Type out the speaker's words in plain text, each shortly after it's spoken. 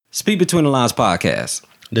Speak Between the Lines podcast.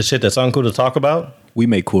 The shit that's uncool to talk about, we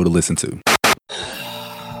make cool to listen to.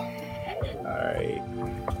 Alright.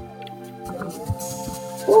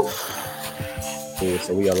 Cool,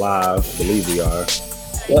 so we are live. I believe we are.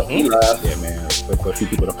 Yep, we live. Yeah, man. Wait for a few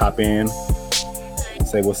people to pop in.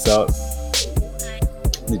 Say what's up.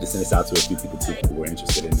 I need to send this out to a few people too who are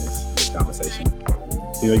interested in this conversation.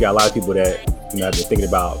 You know, you got a lot of people that have been thinking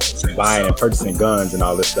about buying and purchasing guns and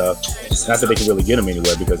all this stuff. Not that they can really get them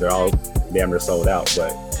anywhere because they're all damn near sold out,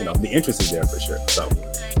 but the interest is there for sure. So,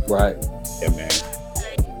 right, yeah, man.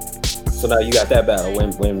 So now you got that battle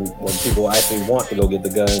when people actually want to go get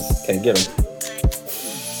the guns, can't get them.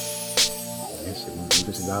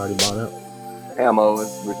 This is already bought up. Ammo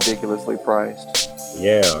is ridiculously priced.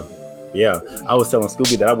 Yeah. I was telling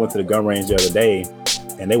Scooby that I went to the gun range the other day,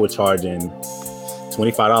 and they were charging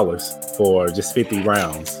 $25 for just 50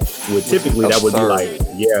 rounds. With typically that would be like,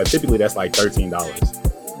 typically that's like $13.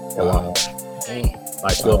 Wow.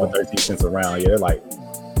 Like 12 or 13 cents a round. Yeah,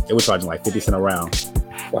 they were charging like 50 cents a round.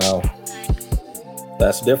 Wow.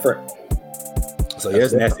 That's different. So yeah,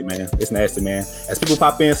 it's nasty, man. It's nasty, man. As people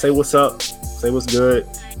pop in, say what's up, say what's good.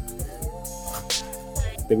 I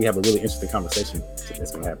think we have a really interesting conversation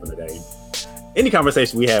that's gonna happen today. Any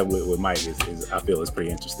conversation we have with Mike is I feel is pretty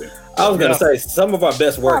interesting. I was gonna say some of our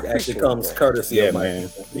best work actually comes courtesy of Mike. Man.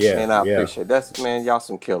 Yeah, and I appreciate that. Man, y'all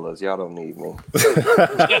some killers. Y'all don't need me. He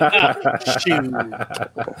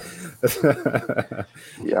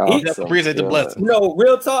appreciate the blessing.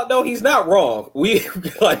 Real talk though, he's not wrong. We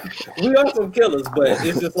are some killers, but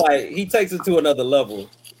it's just like he takes it to another level.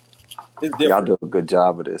 It's different. Y'all do a good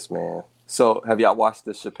job of this, man. So, have y'all watched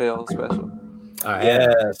the Chappelle special?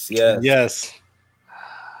 Yes.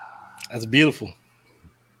 That's beautiful.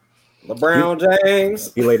 LeBron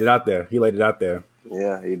James. He laid it out there.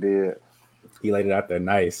 Yeah, he did. He laid it out there.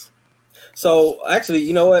 Nice. So actually,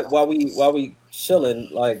 you know what? While we chilling,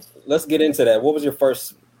 like, let's get into that. What was your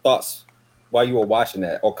first thoughts while you were watching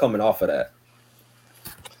that or coming off of that?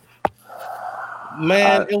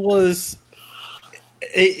 Man, it was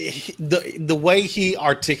the way he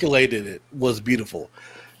articulated it was beautiful.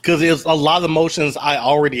 Because it was a lot of emotions I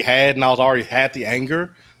already had, and I was already had the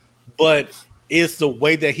anger, but it's the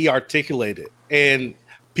way that he articulated, and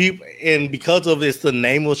people, and because of it's the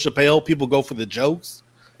name of Chappelle, people go for the jokes,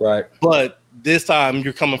 right? But this time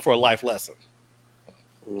you're coming for a life lesson,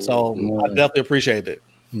 so I definitely appreciate it.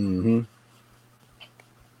 Mm-hmm.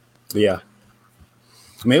 Yeah,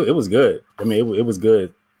 I mean it was good. I mean it was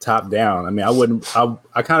good top down. I mean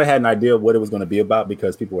I kind of had an idea of what it was going to be about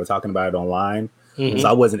because people were talking about it online. Mm-hmm. So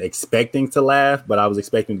I wasn't expecting to laugh, but I was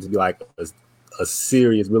expecting it to be like a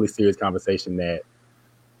serious, really serious conversation that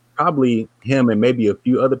probably him and maybe a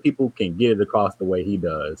few other people can get it across the way he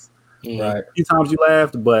does. Mm-hmm. Right. A few times you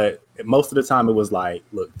laughed, but most of the time it was like,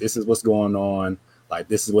 look, this is what's going on. Like,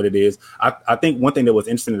 this is what it is. I think one thing that was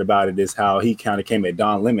interesting about it is how he kind of came at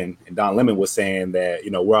Don Lemon, and Don Lemon was saying that,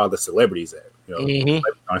 where are the celebrities at? Celebrities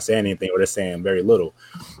aren't saying anything, or they're saying very little.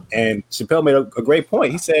 And Chappelle made a great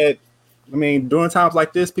point. He said, I mean, during times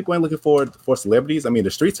like this, people ain't looking for celebrities. I mean,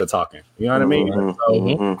 the streets are talking. You know what I mean?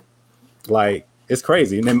 So, like, it's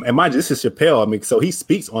crazy. And mind you, this is Chappelle. I mean, so he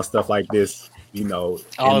speaks on stuff like this, in most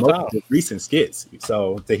of his recent skits.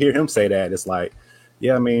 So to hear him say that, it's like,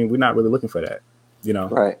 yeah, I mean, we're not really looking for that.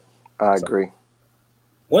 Right. I agree.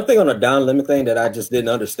 One thing on the Don Lemon thing that I just didn't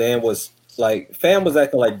understand was, like, fam was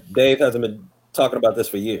acting like Dave hasn't been talking about this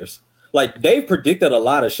for years. Like, Dave predicted a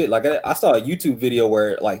lot of shit. Like, I saw a YouTube video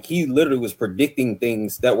where, like, he literally was predicting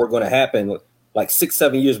things that were going to happen, like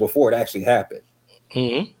 6-7 years before it actually happened.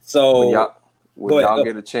 Mm-hmm. So, when y'all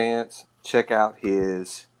get a chance, check out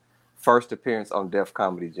his first appearance on Def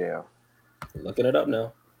Comedy Jam. Looking it up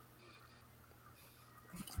now.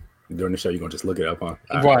 During the show, you're gonna just look it up, huh?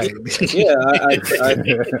 Right. Yeah,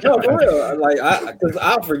 no, for real. Like, because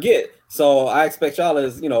I'll forget. So I expect y'all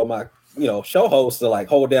as my show hosts to like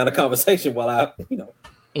hold down the conversation while I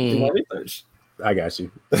do my research. I got you.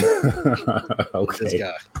 Okay. This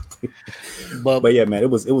guy. But yeah, man, it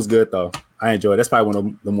was good though. I enjoyed it. That's probably one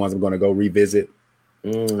of the ones I'm gonna go revisit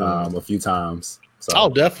a few times. So, oh,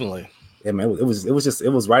 definitely. Yeah, man, it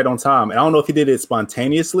was right on time. And I don't know if he did it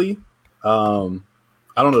spontaneously.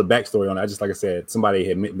 I don't know the backstory on it. I just, like I said, somebody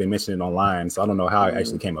had been mentioning it online, so I don't know how it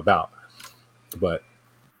actually came about. But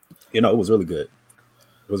it was really good.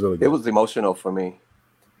 It was really good. It was emotional for me.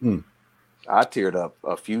 I teared up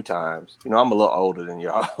a few times. I'm a little older than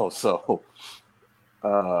y'all, so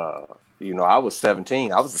I was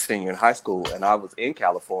 17. I was a senior in high school, and I was in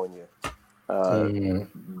California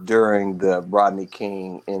during the Rodney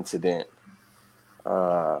King incident.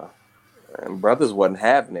 And brothers wasn't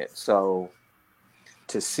having it, so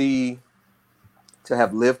to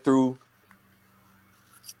have lived through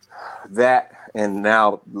that and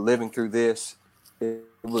now living through this, it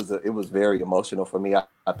was very emotional for me. I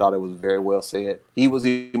thought it was very well said. He was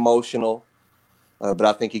emotional, but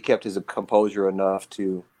I think he kept his composure enough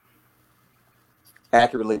to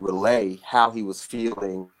accurately relay how he was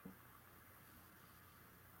feeling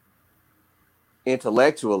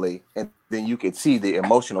intellectually, and then you could see the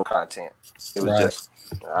emotional content. It was just,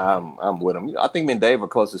 I'm with him. I think me and Dave are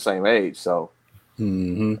close to the same age, so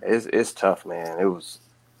it's tough, man.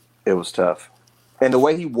 It was tough, and the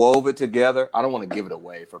way he wove it together. I don't want to give it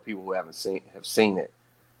away for people who have seen it,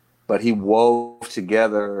 but he wove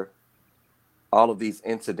together all of these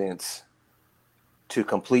incidents to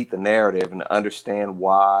complete the narrative and to understand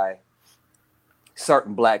why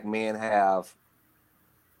certain black men have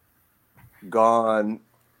gone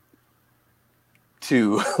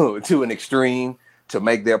to an extreme to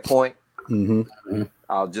make their point.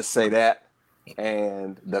 I'll just say that.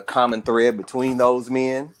 And the common thread between those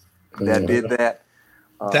men that did that.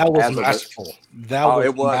 That was masterful. That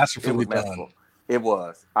was masterfully done. It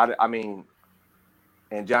was. I mean,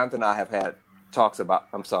 and Jonathan and I have had talks about,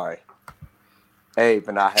 I'm sorry, Abe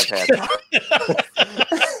and I have had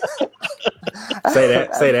Say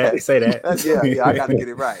that. Yeah, I got to get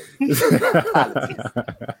it right.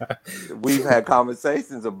 We've had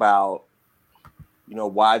conversations about,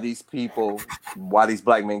 why these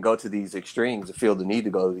black men go to these extremes, and feel the need to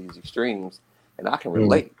go to these extremes, and I can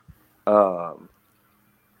relate.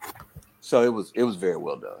 So it was very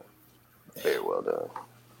well done. Very well done.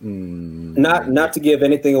 Not to give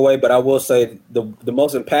anything away, but I will say the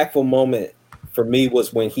most impactful moment for me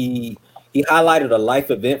was when he highlighted a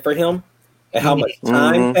life event for him and how much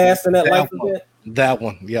time passed in that life event. That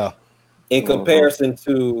one, yeah. In comparison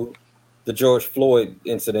to the George Floyd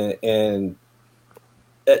incident, and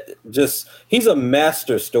he's a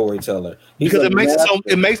master storyteller. Because it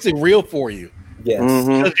makes it real for you. Yes.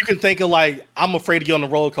 Because you can think of I'm afraid to get on the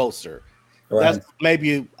roller coaster. Right. That's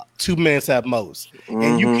maybe 2 minutes at most.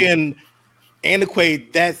 And you can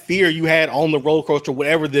antiquate that fear you had on the roller coaster,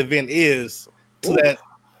 whatever the event is,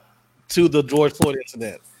 to the George Floyd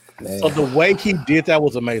incident. Man. So the way he did that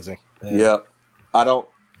was amazing. Man. Yeah. The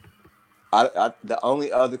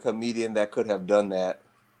only other comedian that could have done that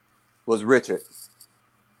was Richard.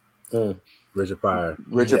 Richard Pryor.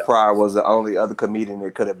 Richard Pryor was the only other comedian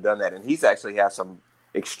that could have done that. And he's actually had some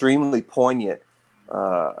extremely poignant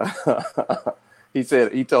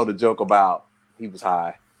he told a joke about he was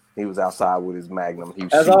high. He was outside with his Magnum.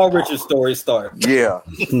 As all Richard's stories start. Yeah.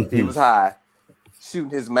 He was high,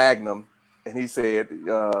 shooting his Magnum, and he said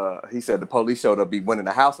the police showed up. He went in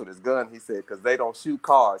the house with his gun. He said, because they don't shoot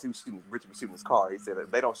cars. Richard was shooting his car. He said,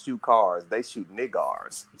 they don't shoot cars. They shoot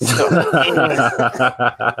niggars.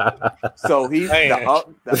 So he's the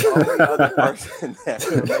only other person that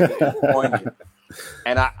could make it poignant.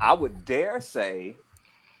 And I would dare say,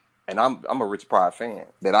 and I'm a Richard Pryor fan,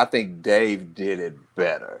 that I think Dave did it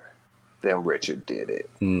better than Richard did it.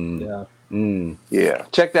 Yeah.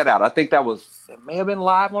 Check that out. I think it may have been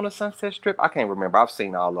live on the Sunset Strip. I can't remember. I've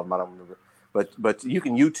seen all of them. I don't remember. But you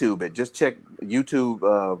can YouTube it. Just check YouTube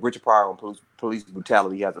Richard Pryor on police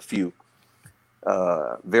brutality. He has a few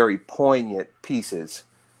very poignant pieces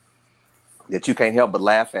that you can't help but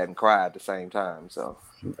laugh at and cry at the same time. So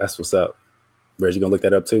that's what's up. Reg, you gonna look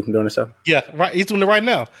that up too during the show? Yeah, right. He's doing it right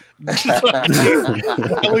now.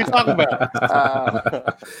 What are we talking about?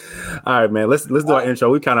 All right, man. Let's do our intro.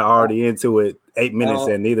 We kind of already into it 8 minutes,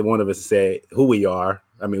 and neither one of us said who we are.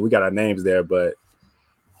 I mean, we got our names there, but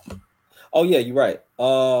oh yeah, you're right.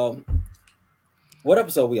 What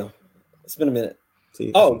episode are we on? It's been a minute. Okay.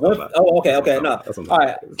 No. All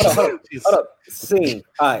right. Hold up. Scene.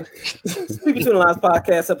 All right. Speak Between the Lines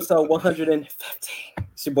podcast, episode 115.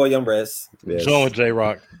 It's your boy Young Rez. Yes. Join with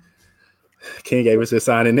J-Rock. King gave us his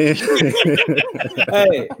signing in.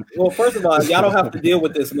 Hey, well, first of all, y'all don't have to deal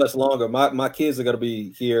with this much longer. My kids are gonna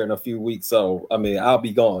be here in a few weeks, so I mean, I'll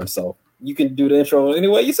be gone. So you can do the intro any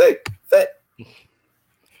way you say fit.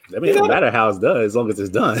 I mean, it doesn't matter how it's done as long as it's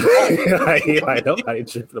done. like nobody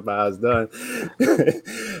tripping about how it's done.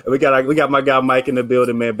 we got my guy Mike in the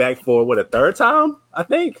building, man. Back for a third time, I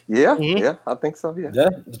think. Yeah, yeah, I think so. Yeah,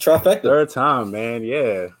 the trifecta. Third time, man.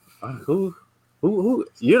 Yeah. Who?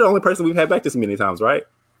 You're the only person we've had back this many times, right?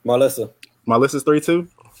 Marlissa's 3 too.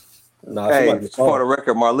 No, hey, for the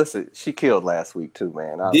record, Marlissa, she killed last week too,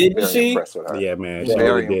 man. I was very impressed with her. Yeah, man. She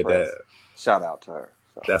really did that. Shout out to her.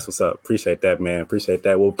 So. That's what's up. Appreciate that, man. Appreciate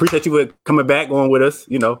that. Well, appreciate you coming back on with us,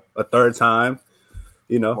 a third time.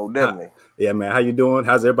 Oh, definitely. Yeah, man. How you doing?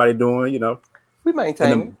 How's everybody doing? We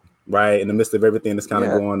maintain right in the midst of everything that's kind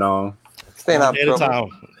of going on. Staying out At of a trouble.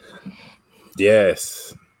 time.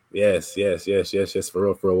 Yes. For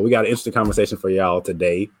real. We got an interesting conversation for y'all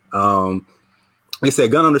today. They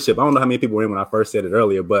said gun ownership. I don't know how many people were in when I first said it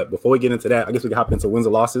earlier, but before we get into that, I guess we can hop into wins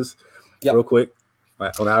and losses real quick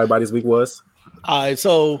on how everybody's week was. All right,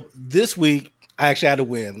 so this week I actually had a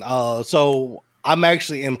win. So I'm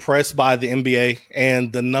actually impressed by the NBA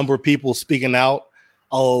and the number of people speaking out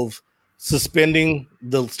of suspending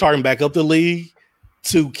the starting back up the league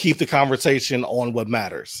to keep the conversation on what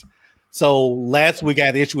matters. So last week I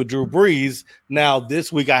had the issue with Drew Brees. Now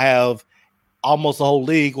this week I have almost the whole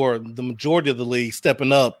league or the majority of the league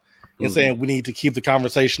stepping up and saying we need to keep the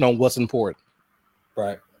conversation on what's important.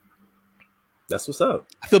 Right. That's what's up.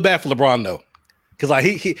 I feel bad for LeBron though, because like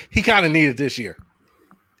he kind of needed this year,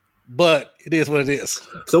 but it is what it is.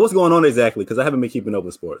 So what's going on exactly? Because I haven't been keeping up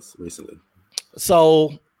with sports recently.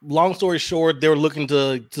 So long story short, they were looking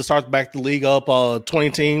to start back the league up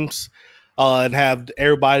 20 teams and have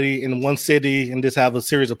everybody in one city and just have a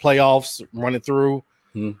series of playoffs running through.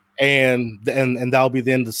 And that'll be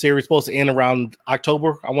then the series supposed to end around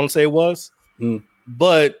October, I want to say it was.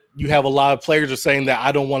 But you have a lot of players are saying that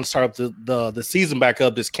I don't want to start up the season back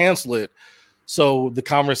up, just cancel it. So the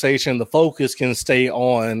conversation, the focus can stay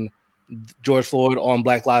on George Floyd, on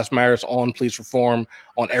Black Lives Matter, on police reform,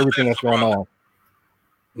 on everything that's going on.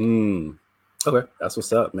 Okay, that's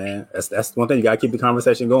what's up, man. That's one thing, you gotta keep the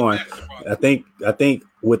conversation going. I think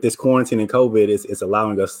with this quarantine and COVID, it's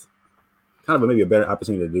allowing us kind of maybe a better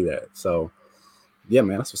opportunity to do that. So yeah,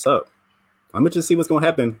 man, that's what's up. I'm interested to see what's gonna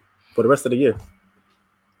happen for the rest of the year.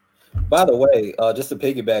 By the way, just to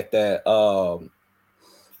piggyback that,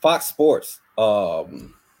 Fox Sports,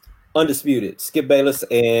 Undisputed, Skip Bayless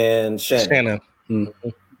and Shannon.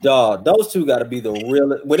 Dog, those two got to be the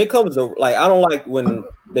real. When it comes to like, I don't like when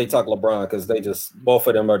they talk LeBron because they just both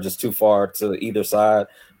of them are just too far to either side.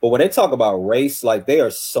 But when they talk about race, like they are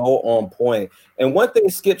so on point. And one thing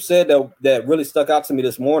Skip said that really stuck out to me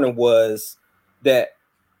this morning was that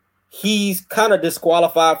he's kind of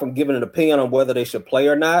disqualified from giving an opinion on whether they should play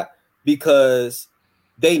or not because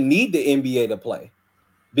they need the NBA to play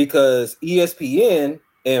because ESPN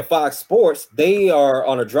and Fox Sports, they are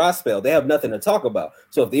on a dry spell. They have nothing to talk about.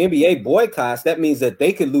 So if the NBA boycotts, that means that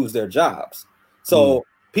they could lose their jobs. So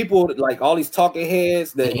people like all these talking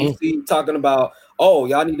heads that you see talking about, oh,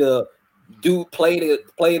 y'all need to play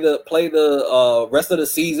the rest of the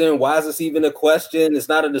season. Why is this even a question? It's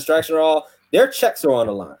not a distraction at all. Their checks are on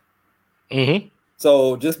the line.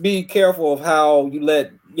 So just be careful of how you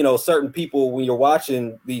let certain people when you're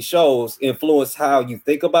watching these shows influence how you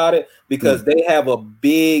think about it because they have a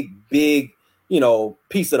big piece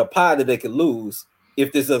of the pie that they could lose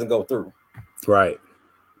if this doesn't go through. Right.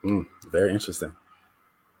 Very interesting.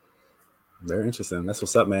 That's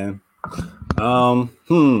what's up, man. I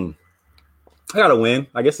got a win.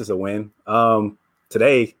 I guess it's a win.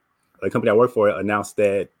 Today, the company I work for announced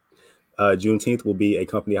that Juneteenth will be a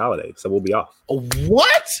company holiday, so we'll be off.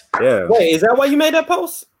 What? Yeah. Wait, is that why you made that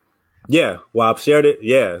post? Yeah. Well, I've shared it.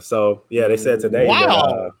 Yeah. So yeah, they said today.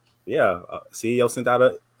 Wow. That, CEO sent out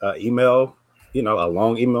a email, a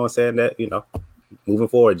long email saying that moving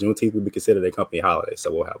forward, Juneteenth will be considered a company holiday,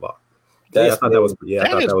 so we'll have off. I thought that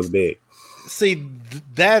was big. See,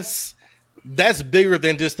 that's bigger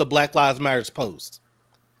than just the Black Lives Matter post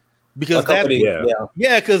because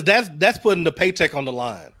because that's putting the paycheck on the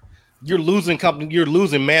line. You're losing company. You're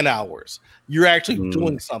losing man hours. You're actually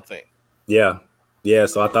doing something. Yeah.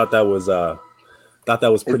 So I thought that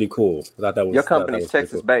was pretty cool. Your company's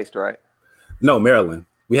Texas based, right? No, Maryland.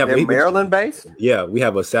 They're Maryland based. Yeah, we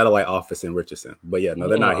have a satellite office in Richardson, but yeah, no,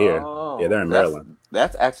 they're not here. Yeah, they're in Maryland.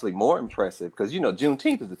 That's actually more impressive because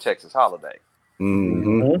Juneteenth is a Texas holiday.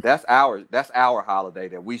 That's our holiday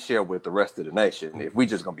that we share with the rest of the nation. If we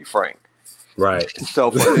just gonna be frank. Right.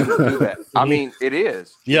 So for them to do that, I mean, it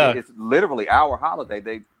is. Yeah. It's literally our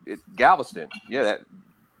holiday. Galveston. Yeah,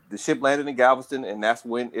 the ship landed in Galveston, and that's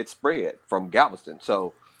when it spread from Galveston.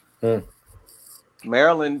 So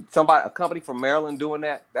Maryland, a company from Maryland doing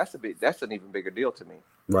that's an even bigger deal to me.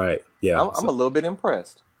 Right. Yeah. I'm a little bit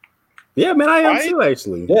impressed. Yeah, man, I am too,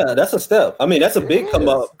 actually. Yeah, that's a step. I mean, that's a big come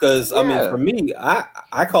up because I mean, for me,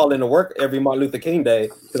 I call into work every Martin Luther King Day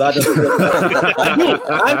because I just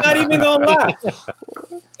I'm not even gonna lie.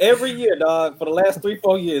 Every year, dog, for the last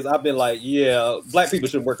 3-4 years, I've been like, yeah, black people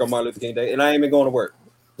should work on Martin Luther King Day, and I ain't even going to work.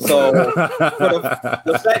 So for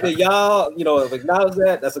the fact that y'all, have acknowledged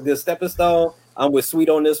that's a good stepping stone. I'm with Sweet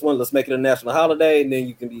on this one. Let's make it a national holiday, and then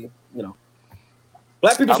you can be,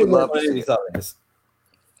 black people should work on any of these holidays.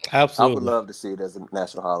 Absolutely. I would love to see it as a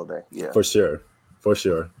national holiday. Yeah, for sure.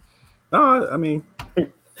 No, I mean,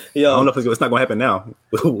 I don't know if it's not going to happen now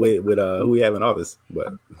with who we have in office.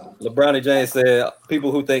 But LeBron James said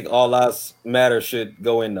people who think all lives matter should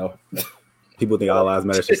go in though. People think all lives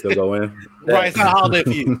matter should still go in. Right, it's not a holiday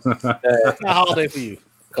for you. It's not a holiday for you.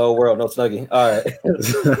 Cold world, no Snuggie. All right.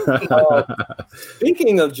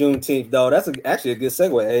 Speaking of Juneteenth, though, that's actually a good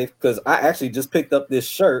segue, Abe, because I actually just picked up this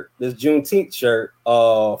Juneteenth shirt,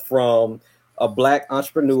 from a Black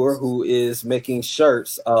entrepreneur who is making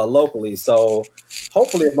shirts locally. So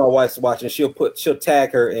hopefully, if my wife's watching, she'll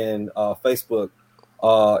tag her in Facebook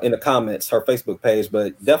in the comments, her Facebook page.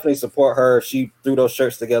 But definitely support her. She threw those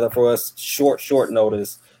shirts together for us, short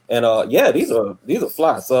notice, and yeah, these are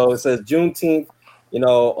fly. So it says Juneteenth. You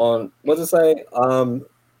know, on what does it say? I'm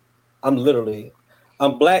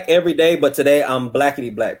black every day, but today I'm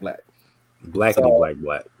blackity black.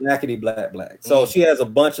 Blackity black. So she has a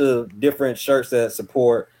bunch of different shirts that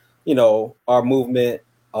support, you know, our movement,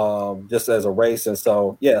 just as a race. And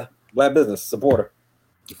so, yeah, Black business, support her.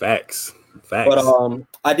 Facts. But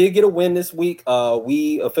I did get a win this week.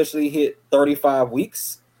 We officially hit 35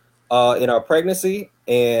 weeks in our pregnancy,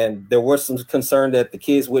 and there was some concern that the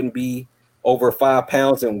kids wouldn't be over 5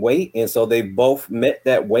 pounds in weight, and so they both met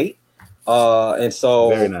that weight. And so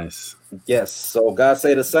very nice. Yes. So God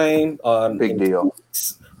say the same. Big deal.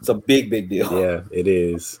 It's a big deal. Yeah, it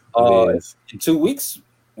is. In 2 weeks,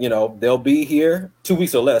 you know, they'll be here. 2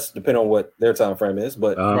 weeks or less, depending on what their time frame is.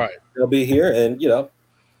 But they'll be here, and you know,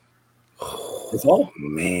 it's on.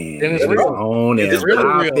 Man, it's real. On and really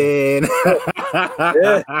popping.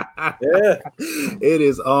 Yeah. It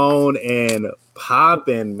is on and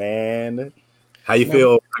popping, man. How you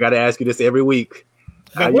feel? I got to ask you this every week.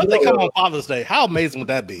 Man, what if they come on Father's Day? How amazing would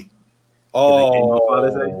that be? Oh,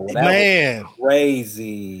 Father's Day? Man,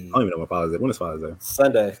 crazy! I don't even know when Father's Day. When is Father's Day?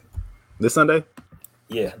 Sunday. This Sunday?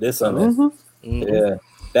 Yeah, this Sunday. Mm-hmm. Yeah,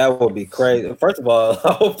 that would be crazy. First of all,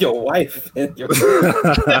 I hope your wife and your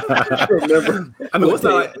remember. I mean,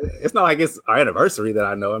 it's not like it's our anniversary that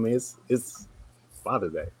I know. I mean, it's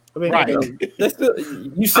Father's Day. I mean, right.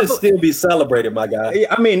 You should still be celebrated, my guy.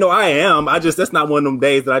 I mean, no, I am. That's not one of them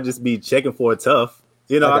days that I just be checking for tough.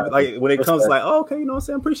 You know, like when it comes like, oh, okay, you know what I'm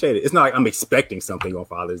saying? Appreciate it. It's not like I'm expecting something on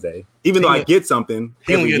Father's Day, even though I get something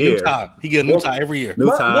every year. He get a new tie every year. New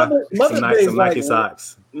tie, some Nike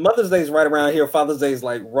socks. Mother's Day is right around here. Father's Day is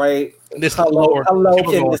like right. This how low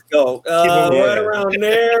can this go? Right around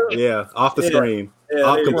there. Yeah, off the screen.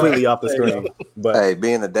 Completely off the screen. But hey,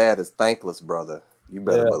 being a dad is thankless, brother. You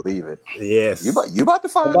better believe it. Yes. You about to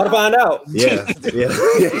find out. Yeah.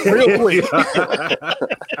 Real quick.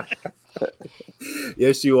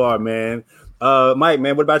 Yes, you are, man. Mike,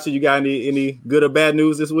 man, what about you? You got any good or bad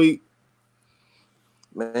news this week?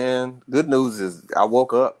 Man, good news is I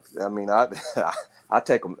woke up. I mean, I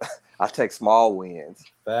take them. I take small wins.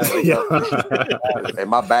 And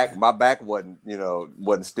my back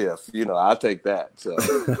wasn't stiff. You know, I take that. So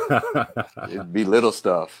it'd be little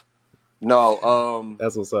stuff. No,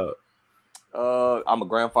 that's what's up. I'm a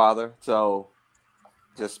grandfather, so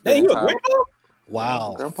just you a grandpa?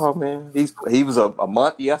 Wow, grandpa, man. He was a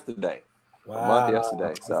month yesterday. Wow. A month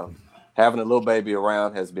yesterday. So having a little baby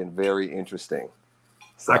around has been very interesting.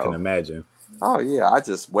 So, I can imagine. Oh yeah, I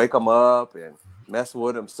just wake him up and mess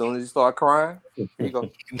with him as soon as he start crying. Here you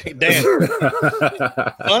go. Damn.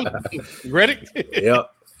 Son, you ready?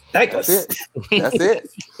 Yep. That's it. That's it.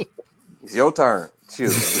 It's your turn.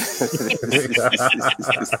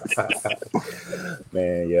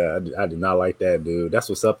 Man, yeah, I did not like that, dude. That's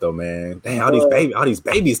what's up, though, man. Dang, all these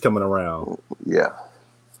babies coming around. Yeah.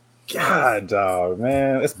 God, dog,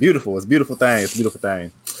 man, it's beautiful. It's a beautiful thing. It's a beautiful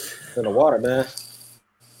thing. In the water, man.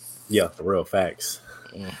 Yeah, for real facts.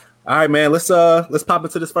 Yeah. All right, man. Let's pop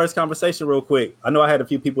into this first conversation real quick. I know I had a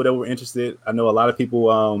few people that were interested. I know a lot of people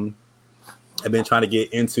have been trying to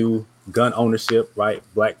get into gun ownership, right?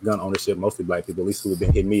 Black gun ownership, mostly black people, at least who have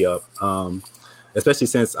been hitting me up. Especially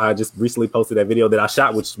since I just recently posted that video that I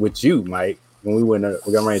shot with you, Mike, when we were in the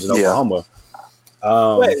gun range in Oklahoma.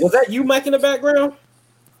 Wait, was that you, Mike, in the background?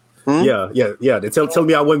 Yeah. They tell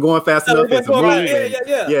me I wasn't going fast enough.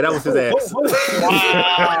 Yeah, that was his ass.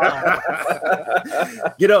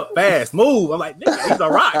 Get up fast, move. I'm like, these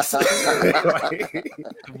are rocks.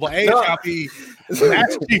 Well, chief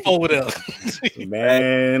over there.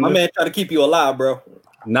 Man, my man trying to keep you alive, bro.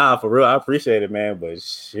 Nah, for real, I appreciate it, man. But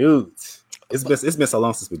shoot, it's been so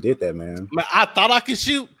long since we did that, man. I thought I could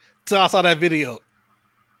shoot till I saw that video.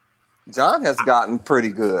 John has gotten pretty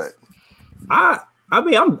good. I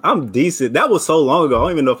mean, I'm decent. That was so long ago. I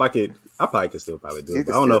don't even know if I could I probably could still probably do You it.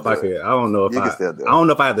 But can I don't know if still I do could. I don't know if You can I. still do it. I don't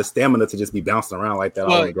know if I have the stamina to just be bouncing around like that all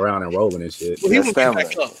Well- on the ground and rolling and shit. Well, he That's wouldn't get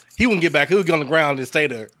back stamina. up. He wouldn't get back. He would get on the ground and stay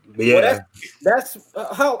there. But yeah, Well, that's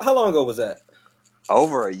how long ago was that?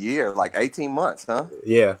 Over a year, like 18 months, huh?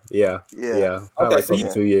 yeah. Okay, Probably like so close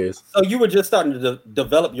to 2 years. So you were just starting to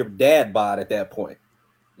develop your dad bod at that point.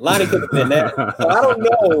 Lonnie could have been that. So I don't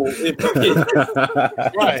know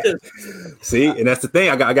if Right. See, and that's the thing.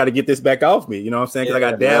 I got to get this back off me. You know what I'm saying? Because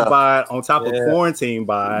I got dad Yeah. bod on top of Yeah. quarantine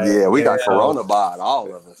bod. Yeah, we got And, Corona bod, all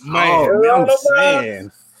of us. Man, Oh, man, I'm Corona bod.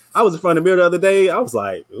 saying. I was in front of the mirror the other day. I was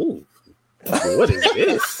like, ooh. What is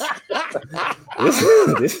this?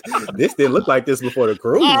 this didn't look like this before the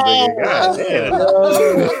cruise. Nigga. God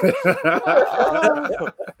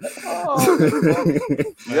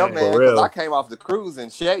Yeah, For man, real. because I came off the cruise in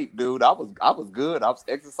shape, dude. I was good. I was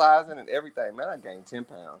exercising and everything. Man, I gained 10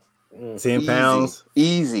 pounds. 10 pounds.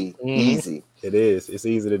 Easy. It is. It's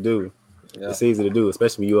easy to do. Yeah. It's easy to do,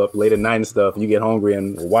 especially when you up late at night and stuff. And you get hungry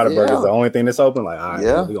and Whataburger is Yeah. the only thing that's open. Like, all right,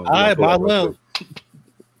 Yeah. we gonna All right, pull up my real love. quick.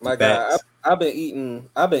 My God, Facts. I've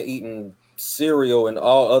been eating cereal and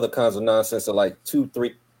all other kinds of nonsense at like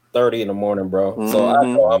 2-3:30 in the morning, bro. So I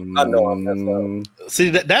know I'm messed up. See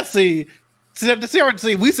that's the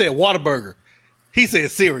see. We said Whataburger. He said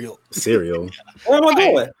cereal. Cereal. Where am I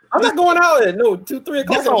going? I'm not going out at 2-3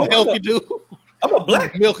 o'clock. That's all healthy, dude. I'm a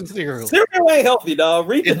black. Milk and cereal. Cereal ain't healthy, dog.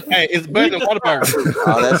 Read It's, the, hey, it's better than Whataburger.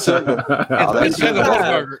 All that sugar. All that It's better than sugar.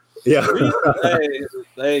 Whataburger. Yeah.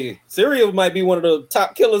 hey, cereal might be one of the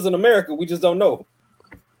top killers in America. We just don't know.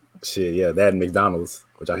 Shit, yeah, that and McDonald's,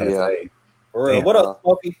 which I had Yeah. today. For real. Damn. What up,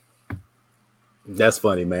 Smokey? That's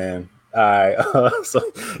funny, man. All right. So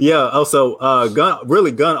yeah. Also,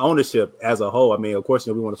 gun ownership as a whole. I mean, of course,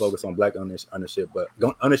 we want to focus on black ownership, but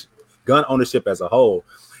gun ownership as a whole.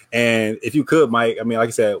 And if you could, Mike, I mean, like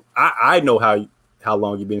I said, I know how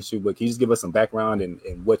long you've been shooting, but can you just give us some background and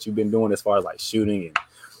what you've been doing as far as like shooting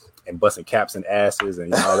and busting caps and asses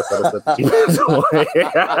and all this other stuff that you've been doing?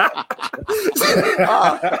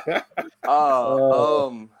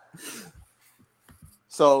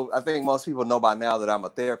 So I think most people know by now that I'm a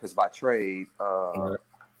therapist by trade,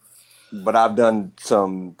 but I've done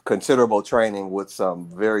some considerable training with some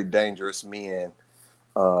very dangerous men.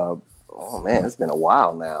 Oh man, it's been a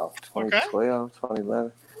while now. 2012,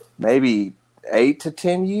 2011, maybe 8 to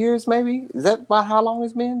 10 years. Maybe is that about how long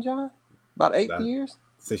it's been, John? About 8 years.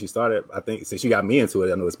 Since you started, I think since you got me into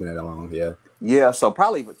it, I know it's been that long. Yeah. Yeah, so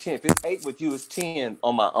probably 10. If it's 8 with you, it's 10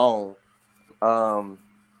 on my own.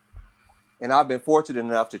 And I've been fortunate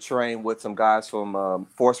enough to train with some guys from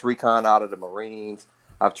Force Recon out of the Marines.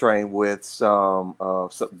 I've trained with some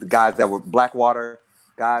the guys that were Blackwater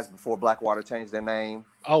guys before Blackwater changed their name.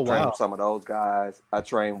 Oh Trained wow! with some of those guys. I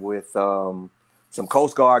trained with some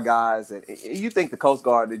Coast Guard guys. And you think the Coast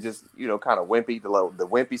Guard, they just, kind of wimpy, the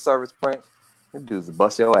wimpy service prank. Them dudes will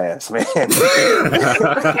bust your ass, man.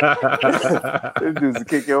 Them dudes will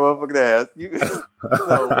kick your motherfucking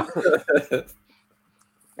ass.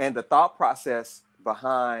 And the thought process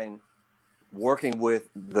behind working with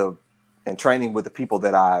and training with the people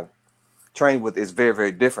that I've trained with is very,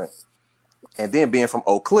 very different. And then being from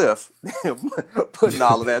Oak Cliff, putting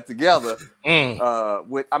all of that together,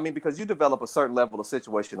 because you develop a certain level of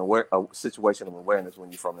situational awareness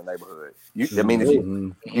when you're from the neighborhood. You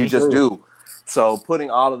just do. So putting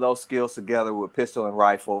all of those skills together with pistol and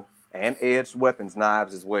rifle and edged weapons,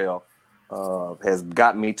 knives as well, has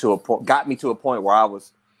got me to a point where I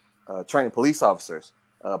was training police officers,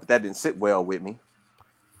 but that didn't sit well with me,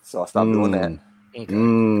 so I stopped doing that.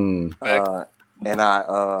 And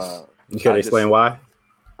I you can explain why?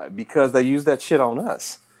 Because they use that shit on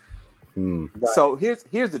us. So here's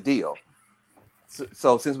the deal.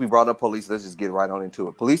 So since we brought up police, let's just get right on into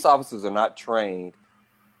it. Police officers are not trained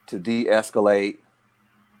to de-escalate,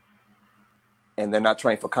 and they're not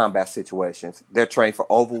trained for combat situations. They're trained for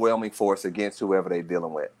overwhelming force against whoever they're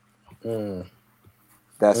dealing with.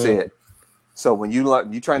 That's it. So when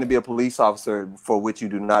you train to be a police officer, for which you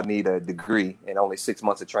do not need a degree and only 6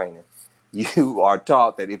 months of training, you are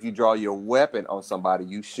taught that if you draw your weapon on somebody,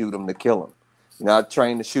 you shoot them to kill them. You're not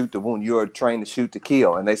trained to shoot to wound. You are trained to shoot to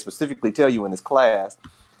kill. And they specifically tell you in this class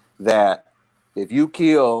that if you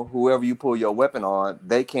kill whoever you pull your weapon on,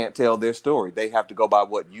 they can't tell their story. They have to go by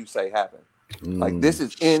what you say happened. Like, this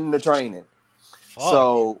is in the training.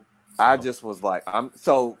 So I just was like,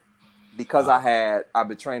 because I've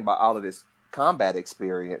been trained by all of this combat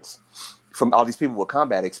experience from all these people with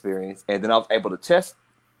combat experience, and then I was able to test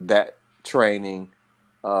that training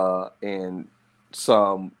in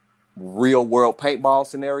some real world paintball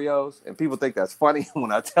scenarios. And people think that's funny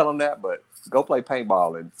when I tell them that, but go play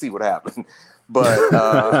paintball and see what happens. But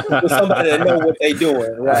With somebody that know what they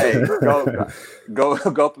doing, right? hey,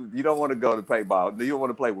 go. You don't want to go to paintball. You don't want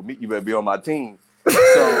to play with me. You better be on my team.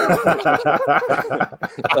 So,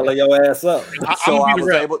 Telling your ass up.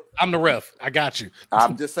 I'm the ref. I got you.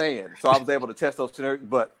 I'm just saying. So I was able to test those scenarios,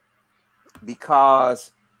 but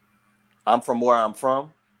because I'm from where I'm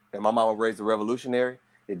from, and my mama raised a revolutionary,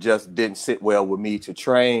 it just didn't sit well with me to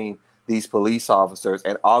train these police officers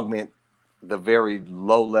and augment the very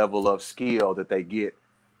low level of skill that they get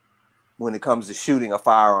when it comes to shooting a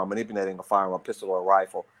firearm, manipulating a firearm, pistol, or a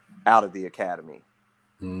rifle out of the academy.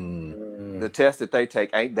 The test that they take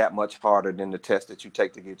ain't that much harder than the test that you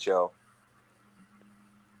take to get your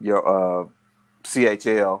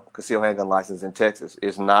CHL, concealed handgun license in Texas.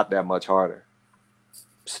 It's not that much harder.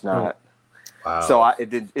 It's not. Wow. So it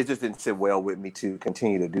just didn't sit well with me to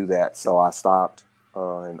continue to do that. So I stopped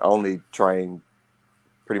and only train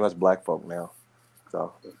pretty much black folk now.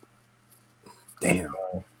 So, damn,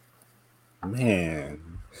 man,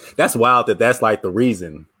 that's wild. That's like the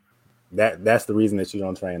reason. That's the reason that you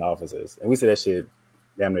don't train officers. And we see that shit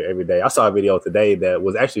damn near every day. I saw a video today that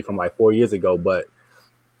was actually from like 4 years ago, but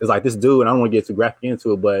it's like this dude, and I don't want to get too graphic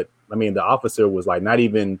into it, but I mean, the officer was like not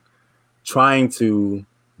even trying to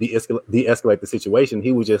de-escalate the situation.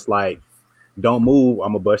 He was just like, don't move,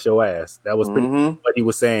 I'm gonna bust your ass. That was pretty much what he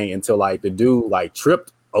was saying until like the dude like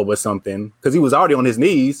tripped over something because he was already on his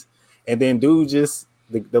knees, and then dude just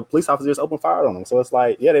the police officer just opened fire on him. So it's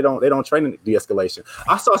like, yeah, they don't train in de-escalation.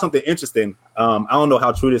 I saw something interesting. I don't know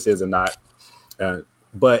how true this is or not,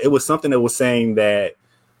 but it was something that was saying that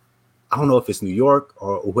I don't know if it's New York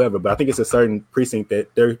or whoever, but I think it's a certain precinct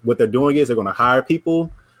that what they're doing is they're going to hire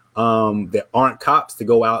people that aren't cops to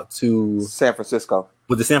go out to San Francisco.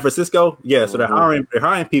 Was it San Francisco? Yeah. So they're hiring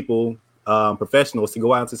people, professionals to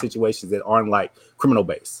go out into situations that aren't like criminal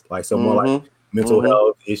based, like more like mental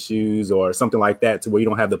health issues or something like that, to where you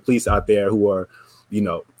don't have the police out there who are,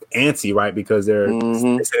 antsy, right? Because they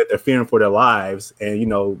say that they're fearing for their lives and,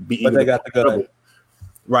 but they got the gun.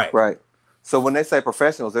 Right. So when they say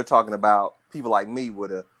professionals, they're talking about people like me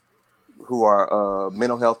who are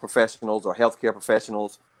mental health professionals or healthcare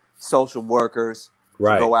professionals, social workers,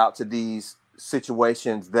 right, to go out to these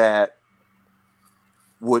situations that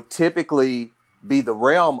would typically be the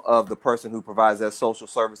realm of the person who provides that social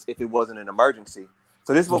service if it wasn't an emergency.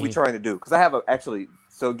 So this is what we're trying to do. Because I have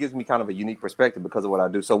so it gives me kind of a unique perspective because of what I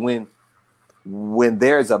do. So when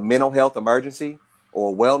there's a mental health emergency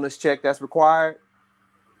or a wellness check that's required,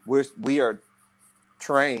 we are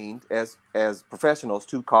trained as professionals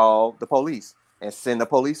to call the police and send the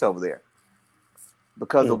police over there.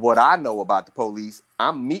 Because of what I know about the police,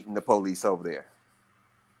 I'm meeting the police over there.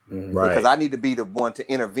 Right. Because I need to be the one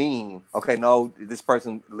to intervene. Okay, no, this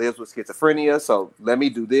person lives with schizophrenia, so let me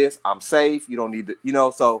do this. I'm safe. You don't need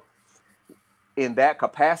to, so in that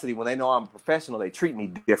capacity, when they know I'm a professional, they treat me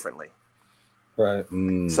differently. Right.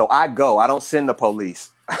 So I don't send the police.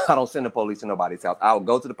 I don't send the police to nobody's house. I'll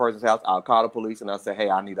go to the person's house. I'll call the police and I'll say, hey,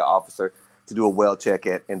 I need an officer to do a well check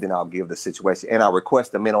at, and then I'll give the situation. And I'll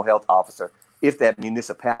request a mental health officer if that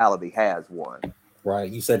municipality has one.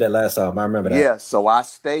 Right. You said that last time. I remember that. Yeah. So I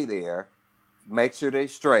stay there, make sure they're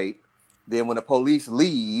straight. Then when the police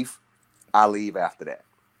leave, I leave after that.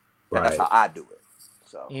 Right. That's how I do it.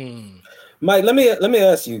 So, Mike, let me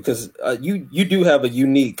ask you, because you do have a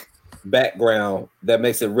unique background that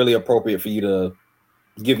makes it really appropriate for you to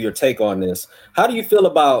give your take on this. How do you feel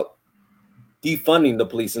about defunding the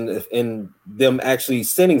police and them actually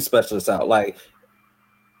sending specialists out? Like,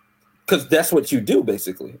 because that's what you do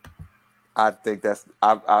basically. I think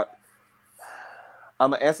I'm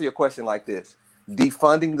gonna answer your question like this: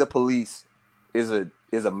 defunding the police is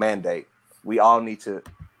a mandate.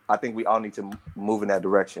 I think we all need to move in that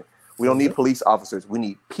direction. We don't need police officers. We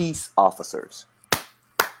need peace officers.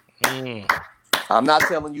 I'm not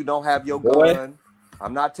telling you don't have your gun.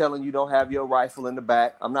 I'm not telling you don't have your rifle in the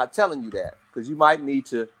back. I'm not telling you that, because you might need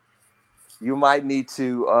to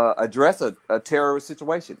address a terrorist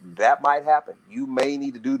situation. That might happen. You may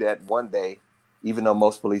need to do that one day, even though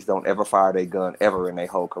most police don't ever fire their gun ever in their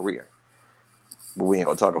whole career. But we ain't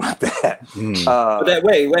gonna talk about that.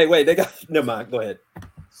 Wait. They got never mind. Go ahead.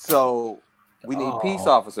 So we need peace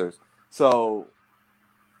officers. So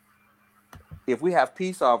if we have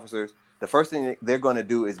peace officers, the first thing they're going to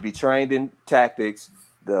do is be trained in tactics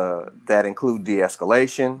that include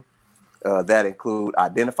de-escalation, that include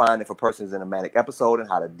identifying if a person is in a manic episode and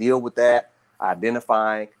how to deal with that,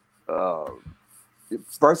 identifying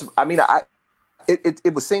first. I mean,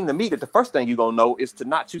 it would seem to me that the first thing you're going to know is to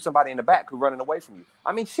not shoot somebody in the back who's running away from you.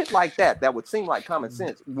 I mean, shit like that would seem like common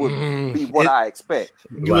sense would be what I expect.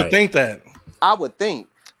 You would think that. I would think.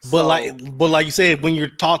 But like you said, when you're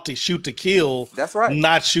taught to shoot to kill, that's right.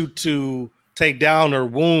 Not shoot to take down or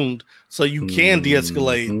wound, so you can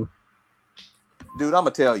de-escalate. Dude, I'm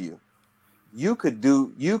gonna tell you, you could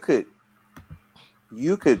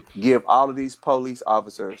give all of these police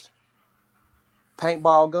officers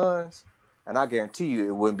paintball guns, and I guarantee you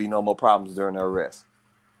it wouldn't be no more problems during their arrest.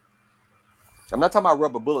 I'm not talking about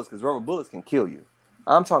rubber bullets, because rubber bullets can kill you.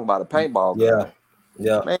 I'm talking about a paintball gun.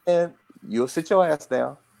 Yeah. Man, you'll sit your ass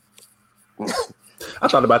down. I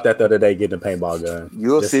thought about that the other day, getting a paintball gun.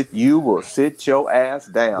 You will sit your ass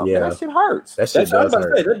down. Yeah. And that shit hurts. That shit does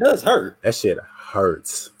hurt. That does hurt. That shit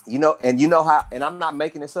hurts. You know how, and I'm not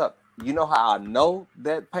making this up. You know how I know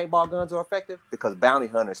that paintball guns are effective? Because bounty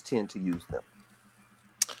hunters tend to use them.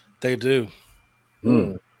 They do.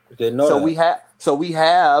 Didn't know that. So we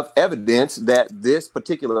have evidence that this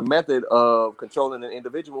particular method of controlling an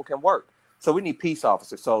individual can work. So we need peace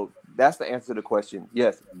officers. So that's the answer to the question.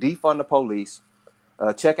 Yes, defund the police.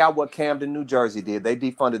 Check out what Camden, New Jersey did. They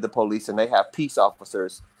defunded the police, and they have peace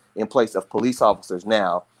officers in place of police officers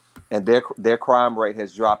now. And their crime rate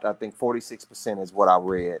has dropped. I think 46% is what I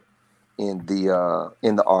read in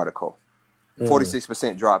the article.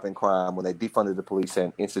 46% drop in crime when they defunded the police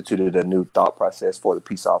and instituted a new thought process for the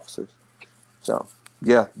peace officers. So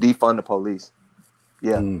yeah, defund the police.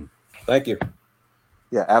 Yeah. Thank you.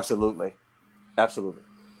 Yeah, absolutely. Absolutely.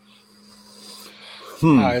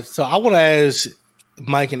 All right, so I want to ask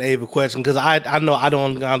Mike and Abe a question, because I know I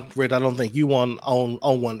don't think you on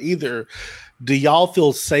one either. Do y'all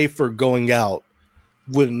feel safer going out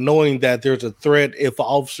with knowing that there's a threat? If an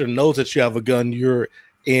officer knows that you have a gun, you're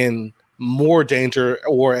in more danger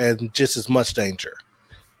or in just as much danger?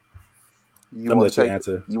 You want to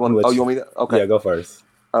answer? You want me to? Okay. Yeah, go first.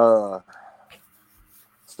 So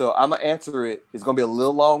I'm gonna answer it. It's gonna be a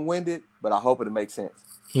little long-winded, but I hope it makes sense.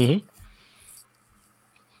 Mm-hmm.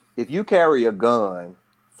 If you carry a gun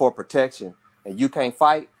for protection and you can't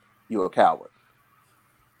fight, you're a coward.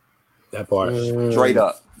 That part. Straight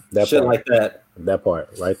up. That shit part. like that. That part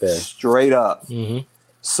right there. Straight up. Mm-hmm.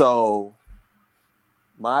 So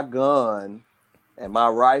my gun and my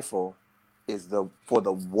rifle is for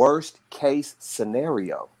the worst case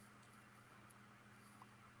scenario.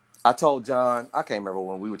 I told John, I can't remember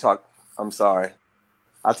when we were talking. I'm sorry.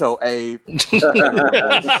 I told Abe. I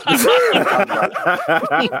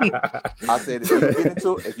said,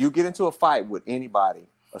 if you get into a fight with anybody,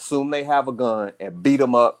 assume they have a gun and beat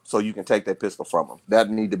them up so you can take that pistol from them.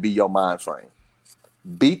 That need to be your mind frame.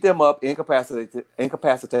 Beat them up,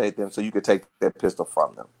 incapacitate them so you can take that pistol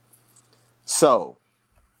from them. So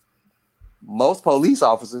most police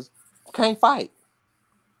officers can't fight.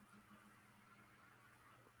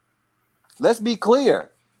 Let's be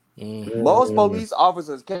clear. Most police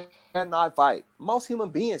officers cannot fight. Most human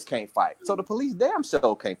beings can't fight. So the police damn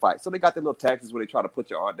sure can't fight. So they got their little tactics where they try to put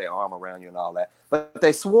their arm around you and all that. But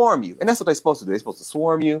they swarm you. And that's what they're supposed to do. They're supposed to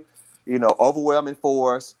swarm you, overwhelming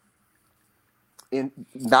force, in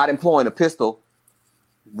not employing a pistol.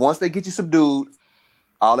 Once they get you subdued,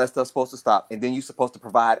 all that stuff's supposed to stop. And then you're supposed to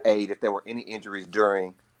provide aid if there were any injuries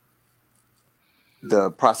during the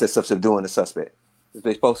process of subduing the suspect. That's what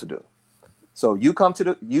they're supposed to do. So you come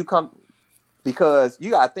because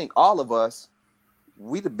you gotta think, all of us,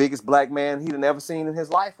 we the biggest black man he'd ever seen in his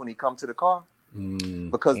life when he come to the car.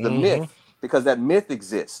 Because that myth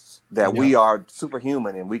exists that we are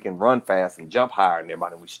superhuman and we can run fast and jump higher and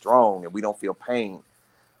everybody, and we're strong and we don't feel pain.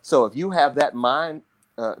 So if you have that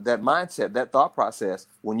mindset, that thought process,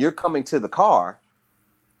 when you're coming to the car,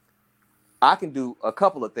 I can do a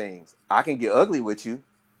couple of things. I can get ugly with you,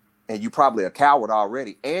 and you probably a coward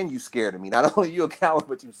already, and you scared of me. Not only you a coward,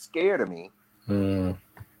 but you scared of me.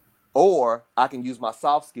 Or I can use my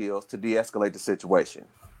soft skills to de-escalate the situation.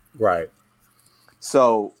 Right.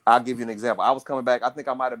 So I'll give you an example. I was coming back. I think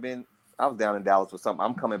I was down in Dallas or something.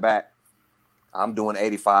 I'm coming back. I'm doing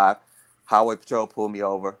 85. Highway Patrol pulled me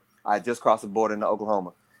over. I just crossed the border into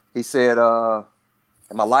Oklahoma. He said, and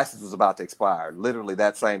my license was about to expire. Literally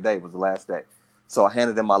that same day was the last day. So I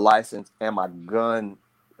handed him my license and my gun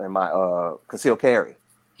and my concealed carry.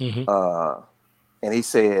 And he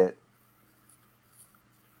said,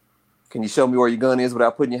 "Can you show me where your gun is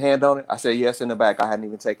without putting your hand on it?" I said, "Yes, in the back." I hadn't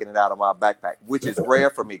even taken it out of my backpack, which is rare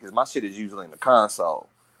for me because my shit is usually in the console.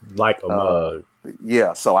 Like a mug.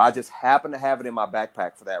 Yeah, so I just happened to have it in my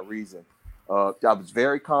backpack for that reason. I was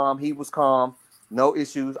very calm. He was calm. No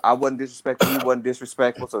issues. I wasn't disrespectful. He wasn't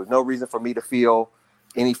disrespectful. So there's no reason for me to feel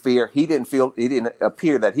any fear. It didn't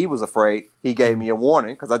appear that he was afraid. He gave me a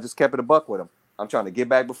warning because I just kept it a buck with him. I'm trying to get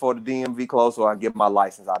back before the DMV closed so I get my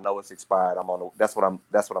license. I know it's expired. That's what I'm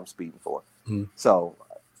speeding for. So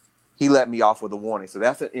he let me off with a warning. So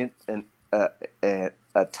that's a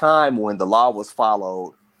time when the law was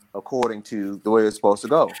followed according to the way it's supposed to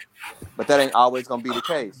go. But that ain't always going to be the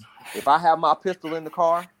case. If I have my pistol in the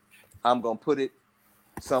car, I'm going to put it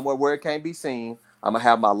somewhere where it can't be seen. I'm going to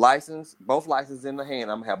have my license, both licenses in the hand.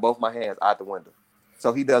 I'm going to have both my hands out the window.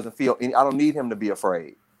 So he doesn't feel any, I don't need him to be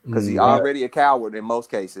afraid because he's already a coward in most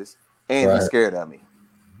cases, and he's scared of me.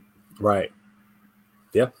 Right.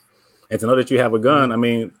 Yeah. And to know that you have a gun, I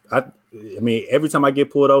mean, every time I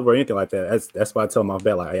get pulled over or anything like that, that's why I tell my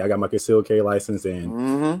vet, like, hey, I got my concealed carry license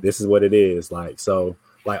and this is what it is. Like, so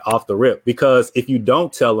like off the rip, because if you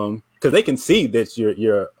don't tell them, because they can see that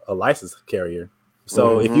you're a licensed carrier.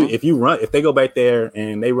 So if they go back there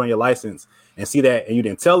and they run your license and see that and you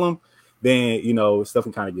didn't tell them, then, you know, stuff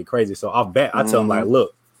can kind of get crazy. So off bat, I tell them like,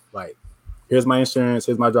 look, like, here's my insurance,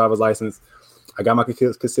 here's my driver's license. I got my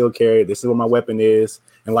concealed carry. This is what my weapon is.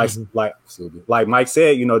 And like Mike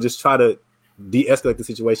said, you know, just try to de-escalate the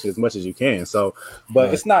situation as much as you can. So, but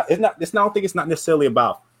I don't think it's not necessarily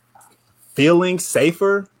about feeling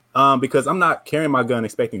safer, because I'm not carrying my gun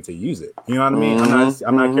expecting to use it. You know what I mean?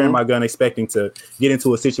 I'm not carrying my gun expecting to get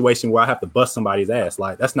into a situation where I have to bust somebody's ass.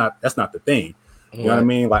 Like that's not the thing. You know what I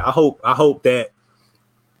mean? Like I hope that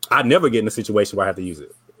I never get in a situation where I have to use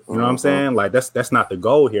it. You know what I'm saying? Like that's not the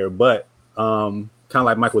goal here, but kind of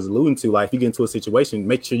like Mike was alluding to, like if you get into a situation,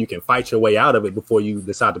 make sure you can fight your way out of it before you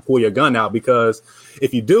decide to pull your gun out, because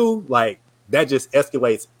if you do, like that just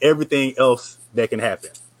escalates everything else that can happen.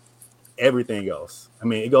 Everything else. I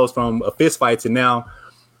mean, it goes from a fist fight to now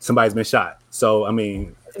somebody's been shot. So I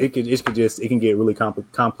mean, it can get really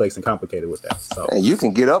complex and complicated with that. So and you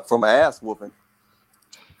can get up from an ass whooping.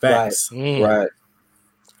 Facts. Right.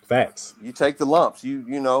 Facts. You take the lumps.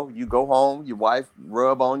 You know, you go home, your wife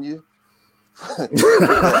rub on you.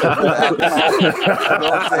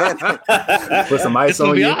 Put some ice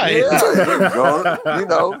on you. You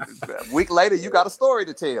know, a week later, you got a story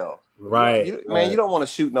to tell. Right. You don't want to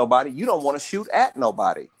shoot nobody. You don't want to shoot at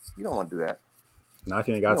nobody. You don't want to do that. Not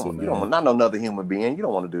you ain't got to, man. You don't want, not no another human being. You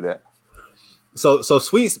don't want to do that. So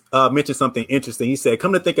Sweets mentioned something interesting. He said,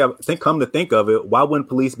 come to think of it, why wouldn't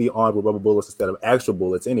police be armed with rubber bullets instead of actual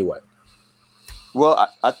bullets anyway? Well,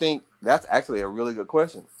 I think that's actually a really good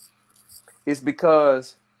question. It's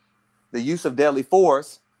because the use of deadly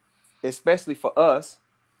force, especially for us,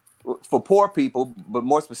 for poor people, but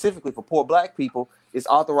more specifically for poor black people, is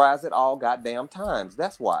authorized at all goddamn times.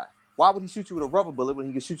 That's why. Why would he shoot you with a rubber bullet when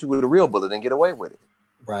he could shoot you with a real bullet and get away with it?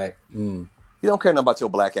 Right. You don't care nothing about your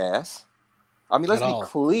black ass. I mean, let's be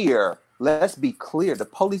clear. Let's be clear. The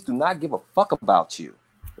police do not give a fuck about you.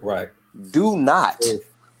 Right. Do not.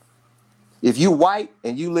 If you white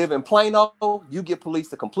and you live in Plano, you get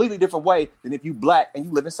policed a completely different way than if you black and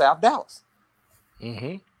you live in South Dallas.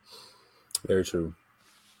 Very true.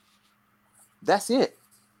 That's it.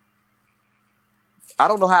 I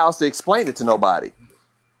don't know how else to explain it to nobody.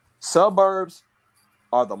 Suburbs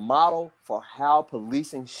are the model for how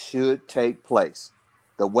policing should take place.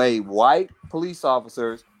 The way white police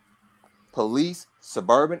officers police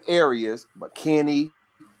suburban areas, McKinney,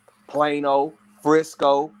 Plano,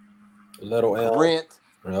 Frisco, Little Elm, Brent,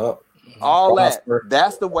 all Prosper.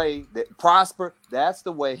 That's the way that Prosper. That's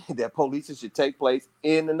the way that policing should take place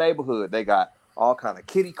in the neighborhood. They got all kind of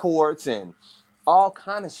kiddie courts and all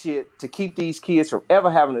kind of shit to keep these kids from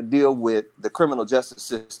ever having to deal with the criminal justice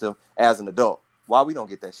system as an adult. Why we don't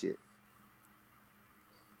get that shit?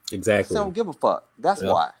 Exactly. They don't give a fuck. That's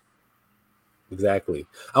why. Exactly.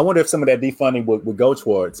 I wonder if some of that defunding would go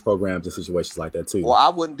towards programs and situations like that too. Well, I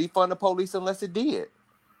wouldn't defund the police unless it did.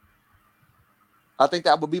 I think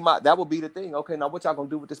that would be the thing. Okay, now what y'all gonna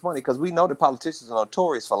do with this money? Because we know the politicians are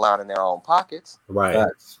notorious for lining their own pockets. Right.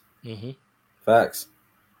 Facts. Facts.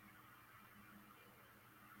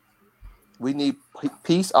 We need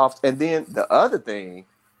peace off. And then the other thing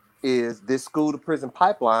is this school to prison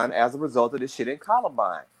pipeline as a result of this shit in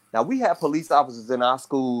Columbine. Now we have police officers in our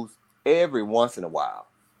schools every once in a while.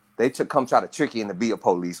 They come try to trick you into be a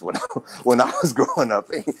police when I was growing up.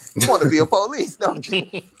 You want to be a police, don't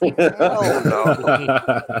you?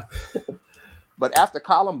 No. But after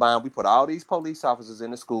Columbine, we put all these police officers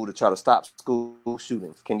in the school to try to stop school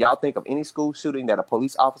shootings. Can y'all think of any school shooting that a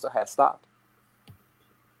police officer has stopped?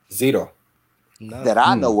 Zero. No. That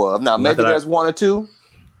I know of. Now, maybe there's one or two,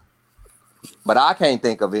 but I can't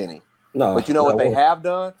think of any. No. But you know what they have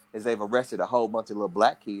done is they've arrested a whole bunch of little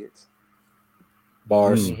black kids.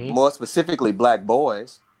 Bars. More specifically, black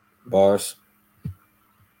boys. Bars.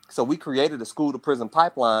 So we created a school to prison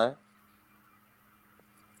pipeline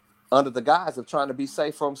under the guise of trying to be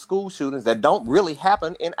safe from school shootings that don't really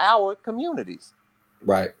happen in our communities.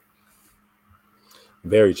 Right.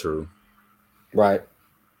 Very true. Right.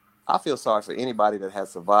 I feel sorry for anybody that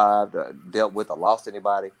has survived, dealt with, or lost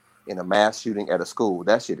anybody in a mass shooting at a school.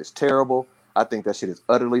 That shit is terrible. I think that shit is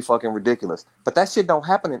utterly fucking ridiculous. But that shit don't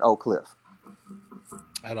happen in Oak Cliff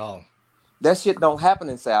at all. That shit don't happen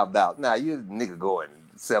in South Dallas. Now you nigga go in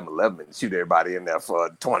 7-Eleven and shoot everybody in there for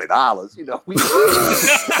 $20. You know, we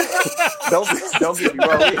don't get me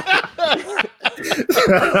wrong.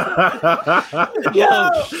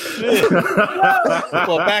 Shit.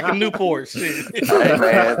 Well, back in Newport, shit. Hey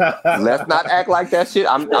man, let's not act like that shit.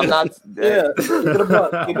 I'm not. Yeah, keep it a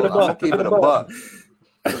buck. Keep it a I'm buck. gonna keep it a buck.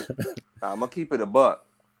 I'm gonna keep it a buck.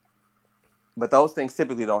 But those things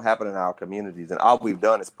typically don't happen in our communities, and all we've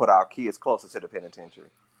done is put our kids closer to the penitentiary.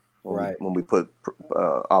 When we put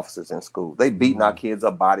officers in school, they beating our kids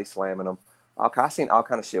up, body slamming them. I seen all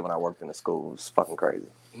kind of shit when I worked in the school. It's fucking crazy.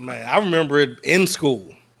 Man, I remember it in school.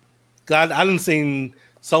 God, I didn't seen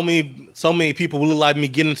so many people who look like me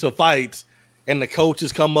get into fights, and the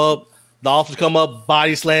coaches come up, the officers come up,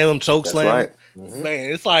 body slam them, choke That's slam. right. Mm-hmm.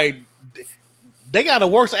 Man, it's like they got a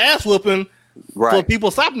worse ass whooping for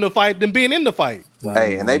people stopping the fight than being in the fight.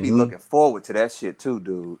 Hey, and they be looking forward to that shit too,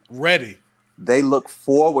 dude. Ready. They look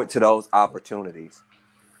forward to those opportunities.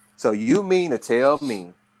 So you mean to tell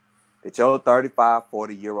me that your 35,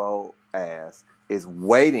 40-year-old ass is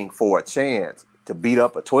waiting for a chance to beat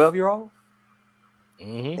up a 12-year-old?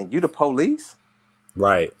 Mm-hmm. And you the police?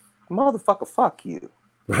 Right. Motherfucker, fuck you.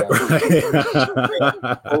 Right.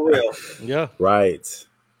 For real. Yeah. Right.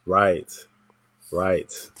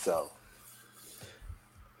 So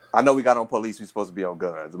I know we got on police. We're supposed to be on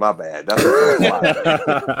guns. My bad. That's what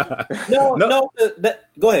No.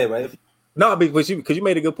 Go ahead, man. No, because you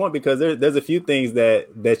made a good point, because there's a few things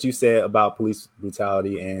that you said about police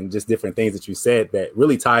brutality and just different things that you said that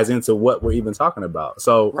really ties into what we're even talking about.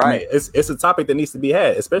 So I mean, it's a topic that needs to be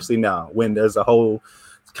had, especially now when there's a whole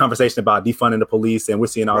conversation about defunding the police, and we're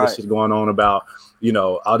seeing all this shit going on about, you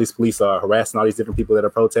know, all these police are harassing all these different people that are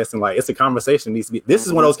protesting. Like, it's a conversation that needs to be. This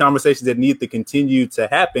is one of those conversations that need to continue to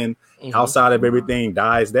happen outside of everything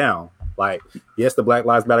dies down. Like, yes, the Black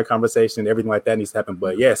Lives Matter conversation, everything like that needs to happen,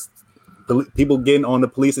 but yes, people getting on the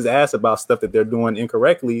police's ass about stuff that they're doing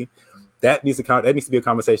incorrectly, that needs to be a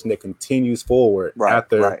conversation that continues forward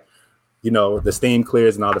after you know, the steam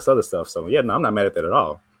clears and all this other stuff. So yeah, no, I'm not mad at that at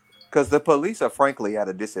all. Because the police are frankly at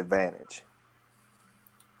a disadvantage.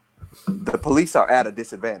 The police are at a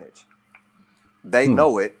disadvantage. They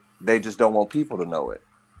know it. They just don't want people to know it.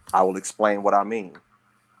 I will explain what I mean.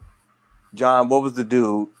 John, what was the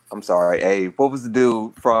dude? I'm sorry, Abe. What was the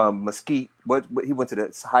dude from Mesquite? What he went to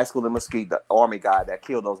the high school in Mesquite, the Army guy that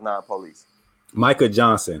killed those 9 police. Micah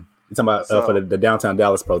Johnson. You're talking about for the downtown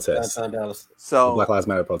Dallas protest. Downtown Dallas. So Black Lives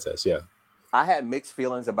Matter protest. Yeah. I had mixed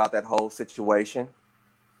feelings about that whole situation.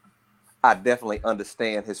 I definitely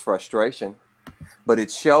understand his frustration, but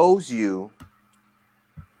it shows you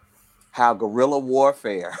how guerrilla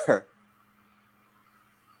warfare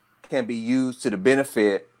can be used to the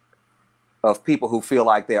benefit of people who feel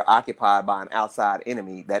like they're occupied by an outside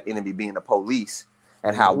enemy, that enemy being the police,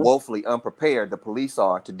 and how woefully unprepared the police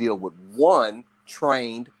are to deal with one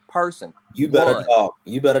trained person. You better talk.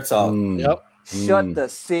 Yep. Shut the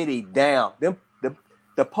city down.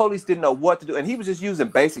 The police didn't know what to do, and he was just using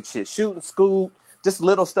basic shit, shooting school, just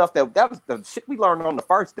little stuff that was the shit we learned on the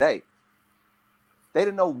first day. They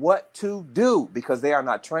didn't know what to do because they are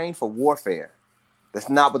not trained for warfare. That's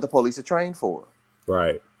not what the police are trained for.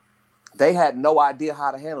 Right. They had no idea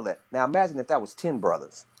how to handle that. Now imagine if that was 10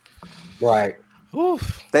 brothers. Right.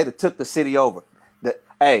 Oof. They'd have took the city over. The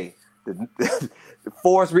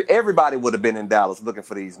forest, everybody would have been in Dallas looking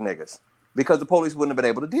for these niggas because the police wouldn't have been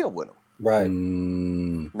able to deal with them. Right.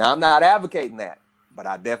 Now I'm not advocating that, but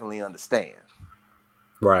I definitely understand.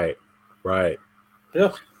 Right.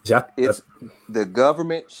 Yeah. It's the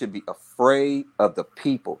government should be afraid of the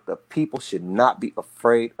people. The people should not be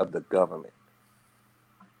afraid of the government.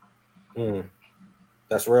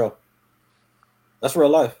 That's real. That's real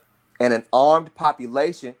life. And an armed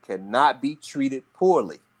population cannot be treated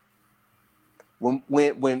poorly. When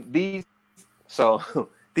these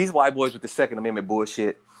white boys with the Second Amendment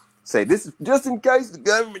bullshit say this is just in case the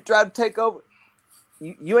government tried to take over,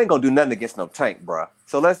 you ain't gonna do nothing against no tank, bro.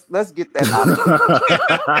 So let's get that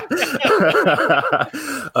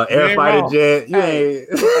out. Air fighter jet. You ain't.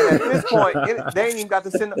 And at this point, they ain't even got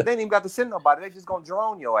to send nobody. They just gonna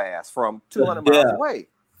drone your ass from 200 miles away.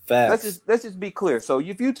 Facts. Let's just be clear. So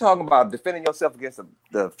if you talking about defending yourself against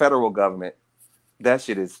the federal government, that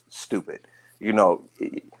shit is stupid. You know,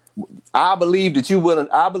 I believe that you're willing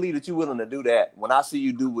to do that. When I see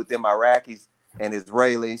you do with them Iraqis, and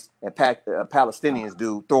Israelis and Palestinians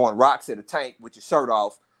do, throwing rocks at a tank with your shirt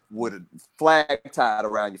off with a flag tied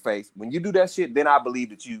around your face. When you do that shit, then I believe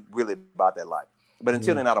that you really about that life. But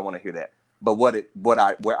until then, I don't want to hear that. But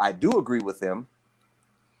where I do agree with them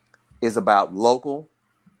is about local,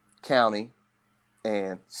 county,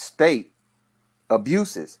 and state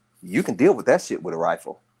abuses. You can deal with that shit with a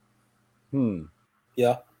rifle.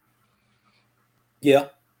 Yeah. Yeah.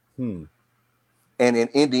 And in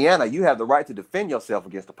Indiana, you have the right to defend yourself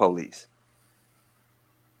against the police.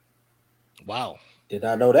 Wow. Did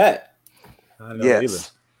not know that. I don't know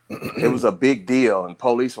Yes. It was a big deal, and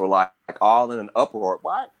police were like all in an uproar.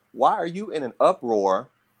 Why are you in an uproar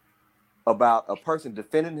about a person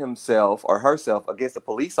defending himself or herself against a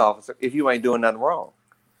police officer if you ain't doing nothing wrong?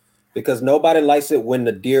 Because nobody likes it when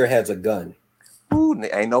the deer has a gun. Ooh,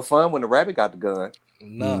 ain't no fun when the rabbit got the gun.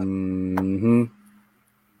 None.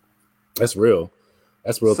 That's real.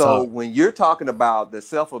 That's real So talk. when you're talking about the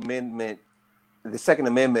the Second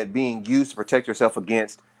Amendment being used to protect yourself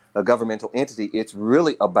against a governmental entity, it's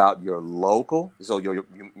really about your local, so your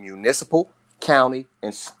municipal, county,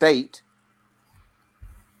 and state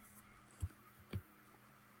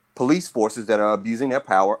police forces that are abusing their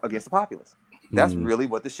power against the populace. That's really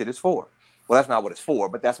what this shit is for. Well, that's not what it's for,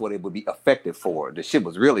 but that's what it would be effective for. The shit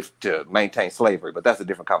was really to maintain slavery, but that's a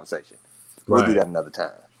different conversation. We'll do that another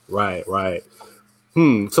time. Right.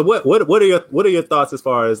 So what are your thoughts as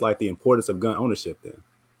far as like the importance of gun ownership then?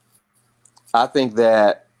 I think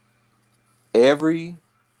that every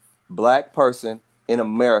black person in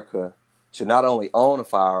America should not only own a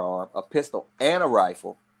firearm, a pistol, and a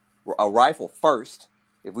rifle first.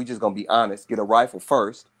 If we just gonna be honest, get a rifle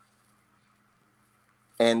first,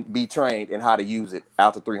 and be trained in how to use it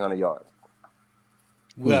out to 300 yards.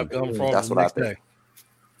 We'll have gun reform That's the what I next think. day.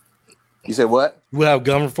 You said what? We'll have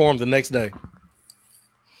gun reform the next day.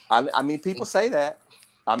 I mean, people say that.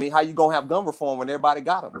 I mean, how you gonna have gun reform when everybody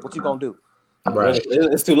got them? What you gonna do? Right.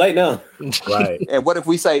 It's too late now. Right. And what if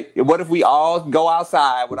we all go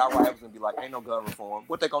outside with our rifles and be like, ain't no gun reform?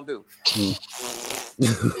 What they gonna do?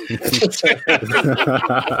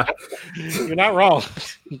 You're not wrong.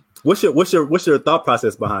 What's your thought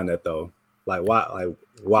process behind that though? Like why?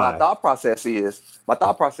 My thought process is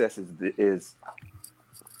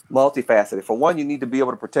multifaceted. For one, you need to be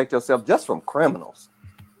able to protect yourself just from criminals.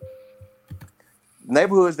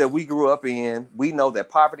 Neighborhoods that we grew up in, we know that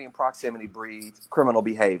poverty and proximity breeds criminal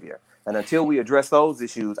behavior. And until we address those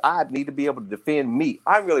issues, I need to be able to defend me.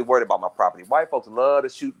 I'm really worried about my property. White folks love to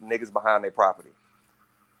shoot niggas behind their property.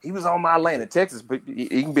 He was on my land in Texas, but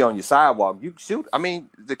he can be on your sidewalk. You can shoot. I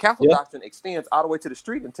mean, the Catholic doctrine extends all the way to the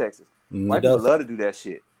street in Texas. White people love to do that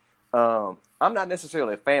shit. I'm not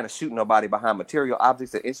necessarily a fan of shooting nobody behind material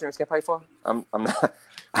objects that insurance can pay for. I'm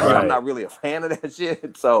not really a fan of that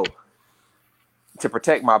shit. So to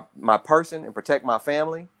protect my person and protect my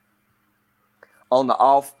family on the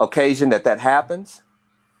off occasion that happens,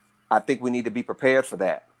 I think we need to be prepared for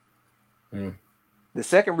that. The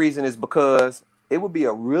second reason is because it would be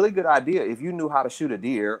a really good idea if you knew how to shoot a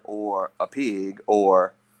deer or a pig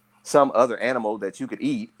or some other animal that you could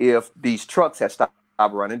eat if these trucks had stopped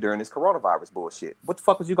running during this coronavirus bullshit. What the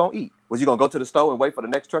fuck was you gonna eat? Was you gonna go to the store and wait for the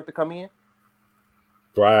next truck to come in?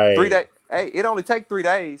 Right. 3 days. Hey, it only take 3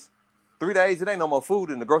 days. 3 days, it ain't no more food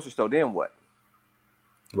in the grocery store. Then what?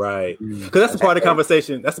 Right. Because that's the part of the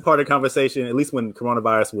conversation. That's the part of the conversation. At least when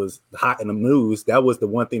coronavirus was hot in the news, that was the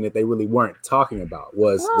one thing that they really weren't talking about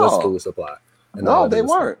was food supply. No, they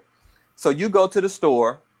weren't. So you go to the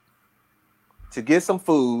store to get some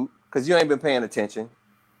food because you ain't been paying attention.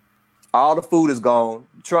 All the food is gone.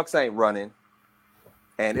 Trucks ain't running,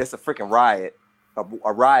 and it's a freaking riot.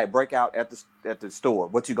 A riot breakout at the store.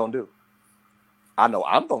 What you gonna do? I know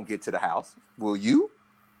I'm gonna get to the house. Will you?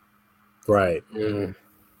 Right.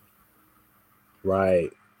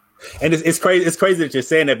 Right. And it's crazy. It's crazy that you're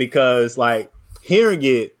saying that because, like, hearing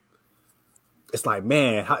it, it's like,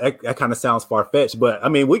 man, that kind of sounds far fetched. But I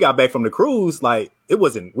mean, we got back from the cruise, like we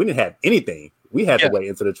didn't have anything. We had to wait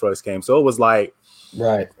until the trucks came. So it was like,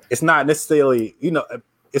 right. It's not necessarily,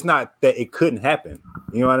 it's not that it couldn't happen.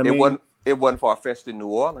 You know what I mean? It wasn't far fetched in New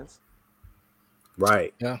Orleans.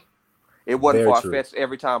 Right. Yeah. It wasn't far fetched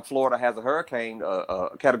every time Florida has a hurricane, a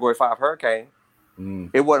Category 5 hurricane.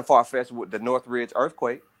 It wasn't far fetched with the Northridge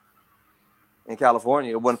earthquake in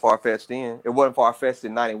California. It wasn't far fetched then. It wasn't far fetched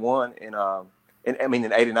in '91 in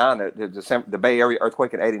 89, the Bay Area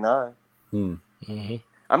earthquake in '89.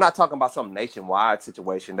 I'm not talking about some nationwide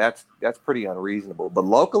situation. That's pretty unreasonable. But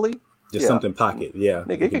locally, just something pocket. Yeah,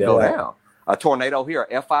 nigga, it can go down. A tornado here,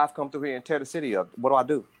 a F5 come through here and tear the city up. What do I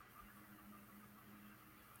do?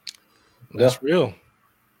 That's real.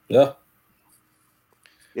 Yeah.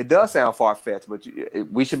 It does sound far-fetched, but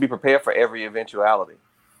we should be prepared for every eventuality.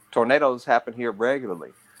 Tornadoes happen here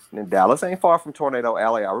regularly. And Dallas ain't far from Tornado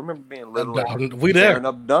Alley. I remember being little and we there. tearing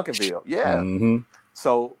up Duncanville. Yeah. Mm-hmm.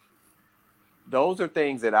 So those are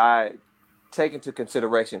things that I take into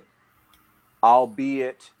consideration,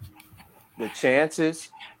 albeit the chances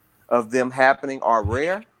of them happening are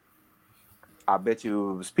rare. I bet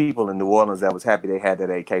you it was people in New Orleans that was happy they had that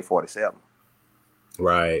AK-47.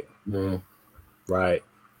 Right. Mm. Right.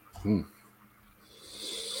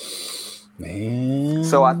 Man.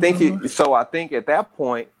 So I think at that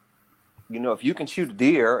point, you know, if you can shoot a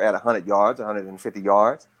deer at 100 yards, 150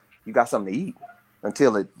 yards, you got something to eat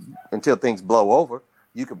until things blow over.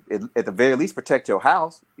 You can at the very least protect your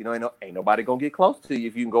house. You know, ain't nobody gonna get close to you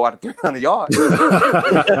if you can go out to 300 yards.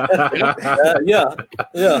 Yeah.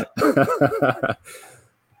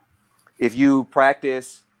 If you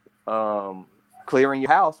practice clearing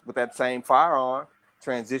your house with that same firearm,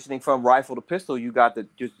 transitioning from rifle to pistol, you got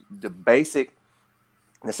the basic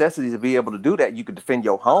necessities to be able to do that. You could defend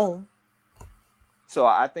your home. So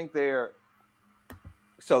I think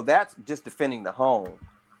so that's just defending the home.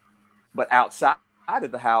 But outside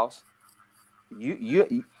of the house, you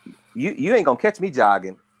ain't gonna catch me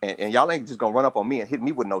jogging, and y'all ain't just gonna run up on me and hit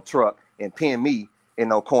me with no truck and pin me in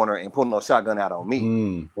no corner and pull no shotgun out on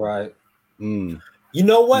me. Right. You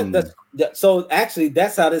know what? So actually,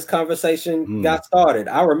 that's how this conversation got started.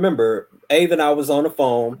 I remember Abe and I was on the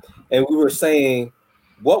phone, and we were saying,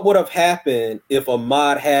 what would have happened if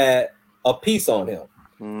Ahmaud had a piece on him?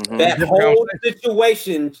 Mm-hmm. That whole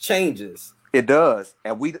situation changes. It does,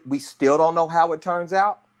 and we still don't know how it turns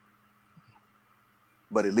out.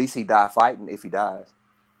 But at least he died fighting. If he dies,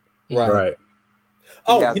 Right.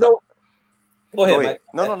 Oh, you know. Go ahead. Mike.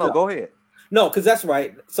 No. Go ahead. No, because that's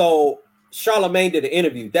right. So Charlemagne did an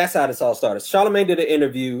interview. That's how this all started. Charlemagne did an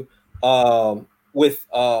interview with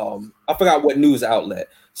I forgot what news outlet.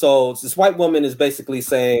 So this white woman is basically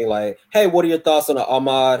saying like, "Hey, what are your thoughts on the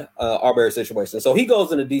Ahmaud Arbery situation?" So he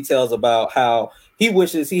goes into details about how he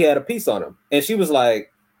wishes he had a piece on him, and she was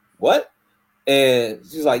like, "What?" And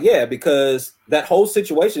she's like, "Yeah, because that whole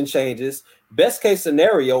situation changes. Best case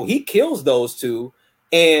scenario, he kills those two,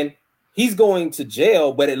 and he's going to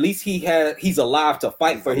jail, but at least he's alive to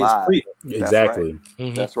fight for his freedom." Exactly. That's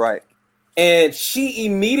right. That's right. And she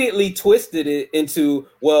immediately twisted it into,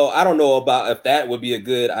 well, I don't know about if that would be a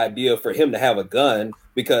good idea for him to have a gun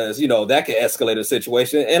because, you know, that could escalate a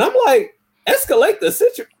situation. And I'm like, escalate the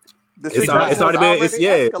situation. It's already been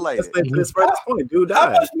escalated. This point, dude died.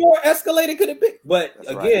 How much more escalated could it be? But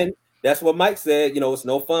again, that's what Mike said. You know, it's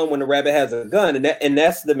no fun when the rabbit has a gun, and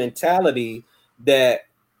that's the mentality that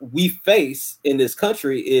we face in this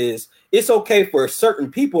country. Is it's okay for certain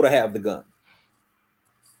people to have the gun.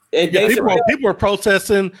 And people are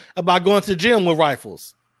protesting about going to the gym with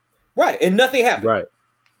rifles, right? And nothing happened. Right.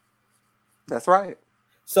 That's right.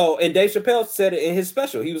 So, and Dave Chappelle said it in his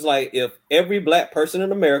special. He was like, if every black person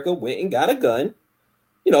in America went and got a gun,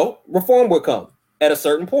 you know, reform would come at a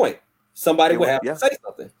certain point. Somebody would have to say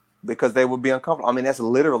something. Because they would be uncomfortable. I mean, that's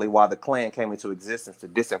literally why the Klan came into existence, to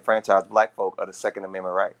disenfranchise black folk of the Second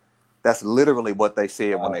Amendment right. That's literally what they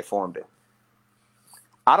said when they formed it.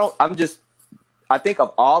 I think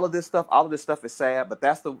of all of this stuff is sad, but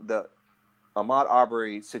that's the Ahmaud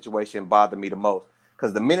Arbery situation bothered me the most.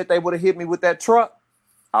 Because the minute they would have hit me with that truck,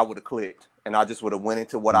 I would have clicked, and I just would have went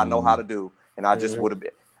into what I know how to do, and I just would have.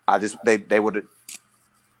 They would have.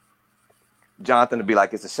 Jonathan would be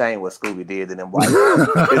like, "It's a shame what Scooby did to them white." A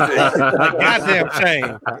goddamn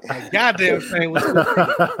shame.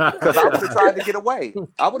 Because I would have tried to get away.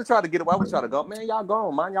 I would have tried to go, man, y'all go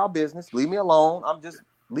on, mind y'all business. Leave me alone.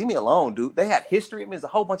 Leave me alone, dude. They had history. It means a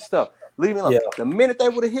whole bunch of stuff. Leave me alone. Yeah. The minute they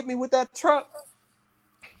would have hit me with that truck,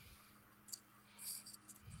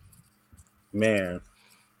 man.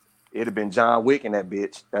 It'd have been John Wick in that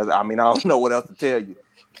bitch. I don't know what else to tell you.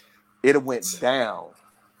 It'd have went down.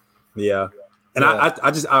 Yeah. And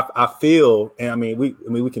I feel, and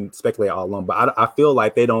we can speculate all along, but I feel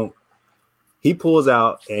like he pulls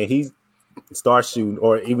out and he starts shooting,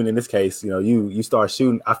 or even in this case, you know, you start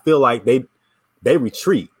shooting. I feel like they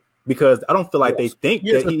retreat because I don't feel like they think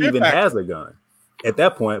that he even has a gun at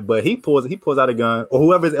that point, but he pulls out a gun, or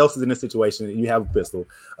whoever else is in this situation, and you have a pistol,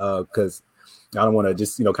 because I don't want to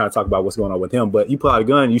just, you know, kind of talk about what's going on with him, but you pull out a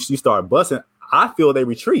gun, you start busting. I feel they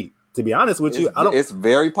retreat, to be honest with you. It's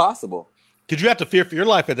very possible. Did you have to fear for your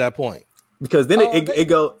life at that point? Because then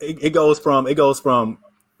it goes from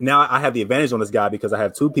now I have the advantage on this guy because I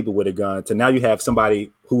have two people with a gun to now you have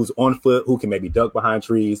somebody who's on foot who can maybe duck behind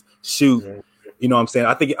trees, shoot. You know what I'm saying?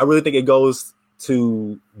 I really think it goes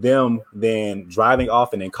to them than driving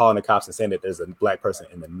off and then calling the cops and saying that there's a black person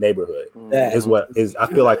in the neighborhood. That Is what is. I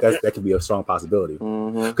feel like that could be a strong possibility.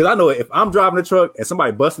 Because I know if I'm driving a truck and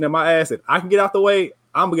somebody busting in my ass and I can get out the way,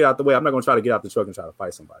 I'm gonna get out the way. I'm not gonna try to get out the truck and try to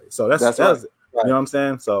fight somebody. So that's right. You know what I'm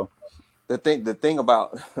saying? So the thing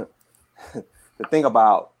about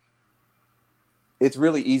it's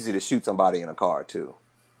really easy to shoot somebody in a car too.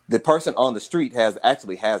 The person on the street has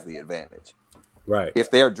the advantage. right.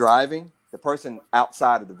 If they're driving, the person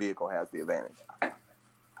outside of the vehicle has the advantage.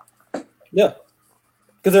 Yeah,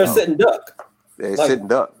 because they're sitting duck. They're Like, sitting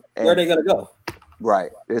duck. Where are they gonna go?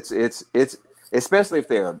 Right. It's especially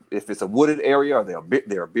if it's a wooded area or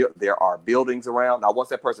there are buildings around. Now, once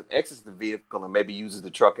that person exits the vehicle and maybe uses the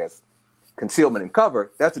truck as concealment and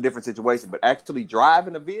cover, that's a different situation. But actually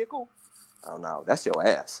driving a vehicle, oh no, that's your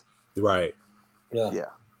ass. Right. Yeah.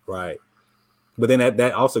 Right. But then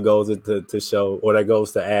that also goes to show, or that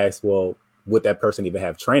goes to ask, well, would that person even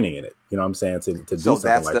have training in it? You know what I'm saying? To do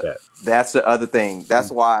something like that. That's the other thing. That's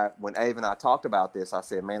why when Abe and I talked about this, I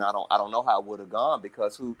said, man, I don't know how it would have gone,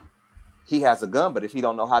 because he has a gun, but if he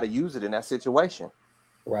don't know how to use it in that situation,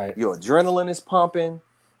 Right. your adrenaline is pumping.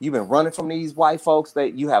 You've been running from these white folks.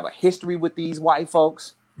 That you have a history with these white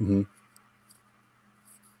folks. Mm-hmm.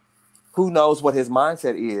 Who knows what his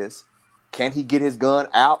mindset is? Can he get his gun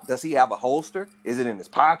out? Does he have a holster? Is it in his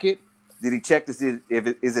pocket? Did he check to see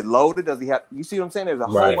is it loaded? Does he have? You see what I'm saying? There's a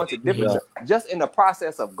whole bunch of different just in the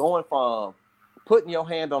process of going from putting your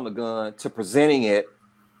hand on the gun to presenting it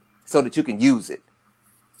so that you can use it.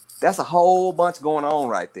 That's a whole bunch going on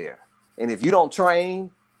right there. And if you don't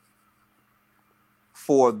train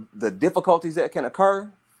for the difficulties that can occur,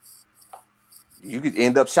 you could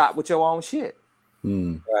end up shot with your own shit.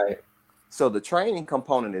 Right. So the training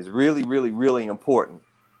component is really, really, really important.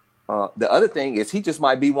 The other thing is he just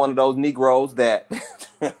might be one of those Negroes that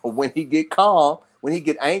when he get calm, when he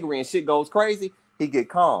get angry and shit goes crazy, he get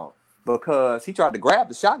calm because he tried to grab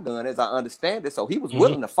the shotgun, as I understand it. So he was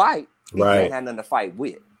willing to fight. He didn't have nothing to fight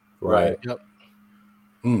with. Right. Yep.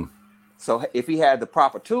 So if he had the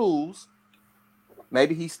proper tools,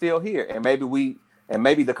 maybe he's still here, and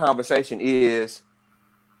maybe the conversation is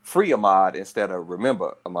free Ahmad instead of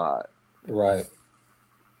remember Ahmad. Right.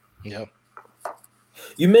 Yeah.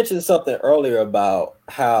 You mentioned something earlier about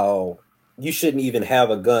how you shouldn't even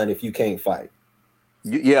have a gun if you can't fight.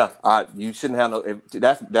 You shouldn't have no.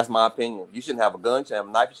 That's my opinion. You shouldn't have a gun. You shouldn't have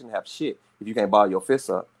a knife. You shouldn't have shit if you can't ball your fists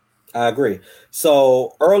up. I agree.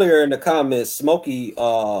 So earlier in the comments, Smokey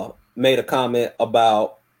made a comment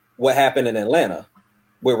about what happened in Atlanta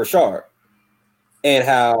with Rashard and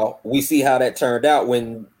how we see how that turned out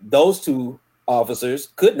when those two officers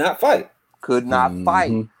could not fight. Could not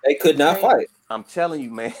fight. They could not fight. I'm telling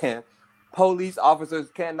you, man, police officers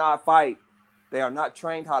cannot fight. They are not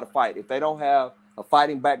trained how to fight. If they don't have a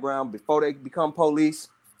fighting background before they become police,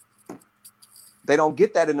 they don't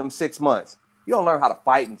get that in them 6 months. You don't learn how to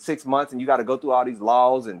fight in 6 months, and you got to go through all these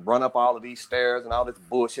laws and run up all of these stairs and all this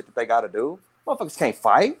bullshit that they got to do. Motherfuckers can't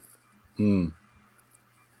fight.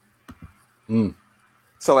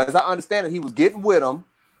 So as I understand it, he was getting with him.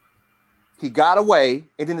 He got away,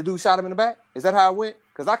 and then the dude shot him in the back. Is that how it went?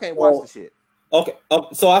 Because I can't watch the shit. Okay,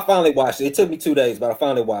 so I finally watched it. It took me 2 days, but I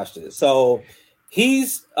finally watched it. So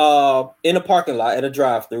he's in a parking lot at a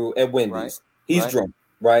drive-thru at Wendy's. Right. He's drunk,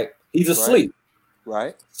 right? He's asleep.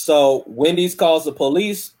 Right. So Wendy's calls the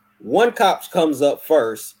police. One cop comes up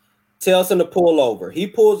first, tells him to pull over. He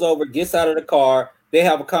pulls over, gets out of the car. They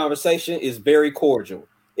have a conversation. It's very cordial.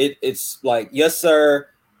 It's like, yes, sir.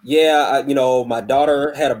 Yeah, my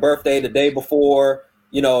daughter had a birthday the day before.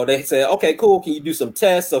 They said, okay, cool. Can you do some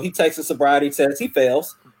tests? So he takes a sobriety test. He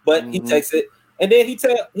fails, but he takes it. And then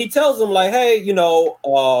he tells them like, hey,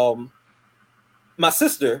 my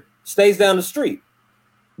sister stays down the street.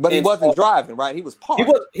 But he wasn't driving, right? He was parked.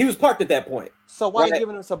 He was parked at that point. So why are you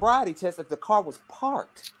giving him a sobriety test if the car was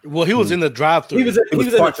parked? Well, he was in the drive-thru. He was in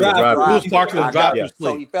the drive-thru. He was parked in the drive-thru.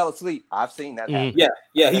 So he fell asleep. I've seen that happen.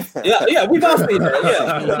 Yeah. We've all seen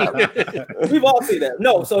that. Yeah, we've all seen that.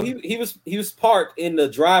 No, so he was parked in the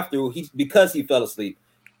drive-thru. Because he fell asleep.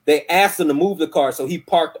 They asked him to move the car, so he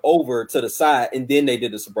parked over to the side, and then they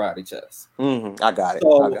did the sobriety test. I got it.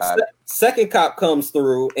 So second cop comes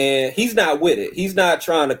through, and he's not with it. He's not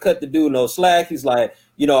trying to cut the dude no slack. He's like,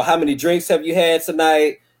 how many drinks have you had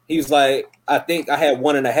tonight? He's like, I think I had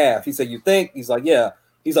 1.5. He said, you think? He's like, yeah.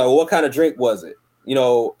 He's like, well, what kind of drink was it?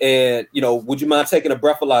 Would you mind taking a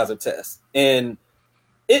breathalyzer test? And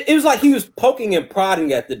it was like he was poking and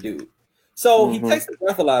prodding at the dude. So he takes the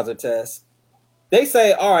breathalyzer test. They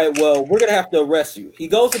say, all right, well, we're going to have to arrest you. He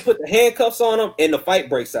goes to put the handcuffs on him, and the fight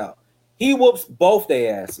breaks out. He whoops both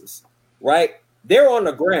their asses, right? They're on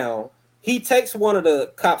the ground. He takes one of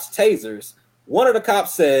the cops' tasers. One of the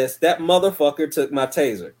cops says, "That motherfucker took my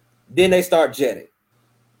taser." Then they start jetting.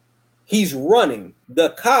 He's running.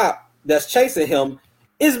 The cop that's chasing him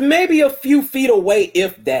is maybe a few feet away,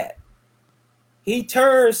 if that. He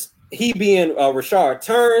turns, he being Rashard,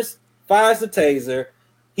 turns, fires the taser.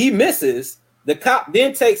 He misses. The cop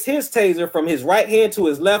then takes his taser from his right hand to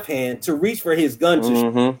his left hand to reach for his gun to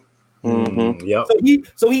shoot. Yep.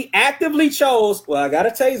 So he actively chose, well, I got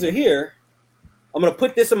a taser here. I'm going to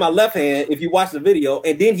put this in my left hand if you watch the video,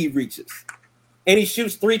 and then he reaches. And he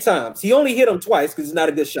shoots 3 times. He only hit him twice because he's not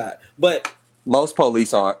a good shot. But most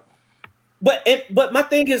police aren't. But my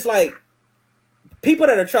thing is, like, people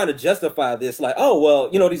that are trying to justify this, like, oh, well,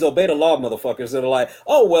 you know, these obey the law motherfuckers that are like,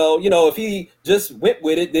 oh, well, you know, if he just went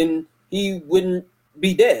with it, then he wouldn't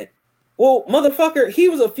be dead. Well, motherfucker, he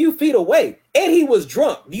was a few feet away and he was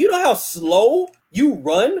drunk. Do you know how slow you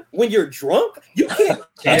run when you're drunk? You can't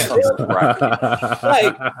catch him.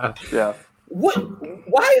 Like, yeah. What?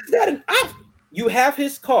 Why is that an option? You have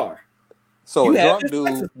his car. So a drunk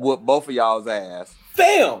dude whooped both of y'all's ass.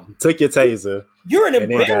 Fam, took your taser. You're an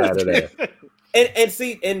embarrassment. And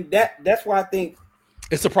see, and that's why I think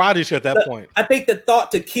it's a pride issue at that point. I think the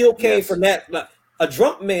thought to kill came from that. Like, a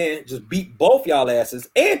drunk man just beat both y'all asses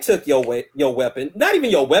and took your weapon. Not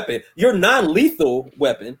even your weapon, your non-lethal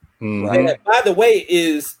weapon. Mm-hmm. And that, by the way,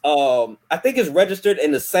 is I think it's registered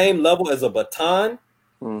in the same level as a baton.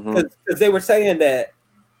 Because they were saying that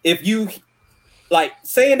if you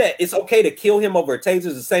saying that it's okay to kill him over a taser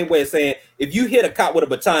is the same way as saying if you hit a cop with a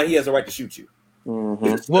baton, he has a right to shoot you.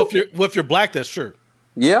 Well, if you're black, that's true.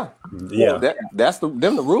 Yeah. Yeah. That's the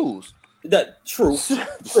rules. That true.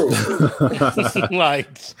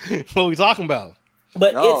 Like, what are we talking about?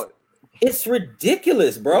 But it's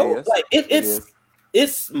ridiculous, bro. It like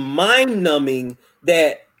it's mind numbing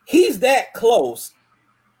that he's that close.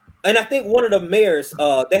 And I think one of the mayors,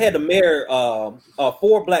 they had the mayor,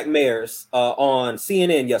 4 black mayors on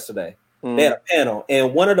CNN yesterday. They had a panel,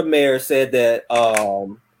 and one of the mayors said that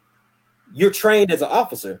you're trained as an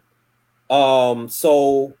officer.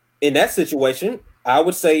 So in that situation, I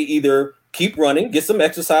would say either keep running, get some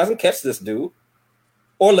exercise, and catch this dude,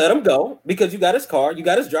 or let him go because you got his car, you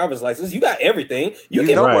got his driver's license, you got everything. You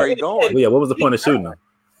can know where he's going. Yeah, what was the point of shooting him?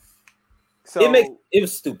 So it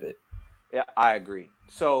was stupid. Yeah, I agree.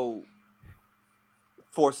 So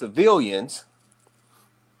for civilians,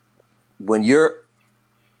 when you're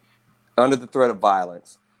under the threat of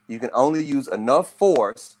violence, you can only use enough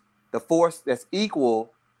force, the force that's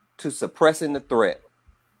equal to suppressing the threat.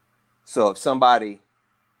 So if somebody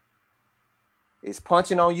is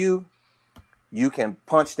punching on you, you can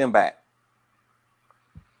punch them back.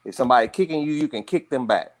 If somebody kicking you, you can kick them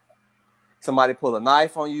back. Somebody pull a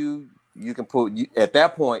knife on you, you can at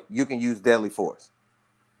that point, you can use deadly force.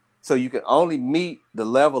 So you can only meet the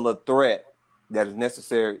level of threat that is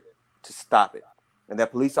necessary to stop it. And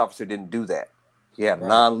that police officer didn't do that. He had a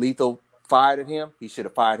non-lethal fired at him. He should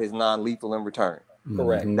have fired his non-lethal in return.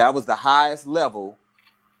 Correct. That was the highest level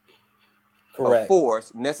of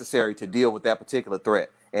force necessary to deal with that particular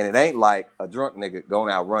threat. And it ain't like a drunk nigga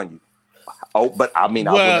going out run you. Oh, but I mean,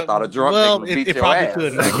 I wouldn't have thought a drunk nigga would beat your ass.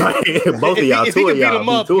 Both of y'all, two of y'all,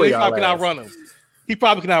 he probably can outrun him. He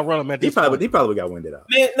probably can outrun him at this point. He probably got winded out.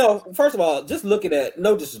 Man, no, first of all, just looking at,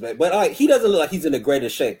 no disrespect, but he doesn't look like he's in the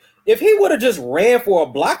greatest shape. If he would have just ran for a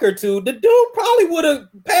block or two, the dude probably would have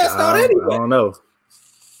passed out anyway. I don't know.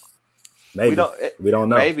 Maybe. We don't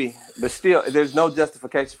know. Maybe. But still, there's no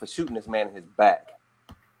justification for shooting this man in his back.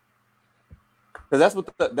 Because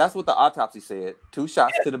that's what the autopsy said. 2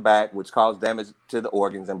 shots to the back, which caused damage to the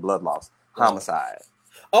organs and blood loss. Homicide.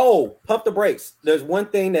 Oh, pump the brakes. There's one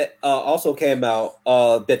thing that also came out,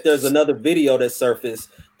 that there's another video that surfaced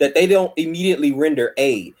that they don't immediately render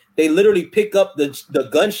aid. They literally pick up the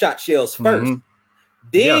gunshot shells first.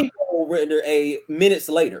 Then go render aid minutes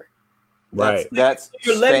later. Right. That's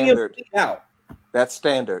you're letting him bleed out. That's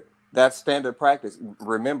standard. That's standard practice.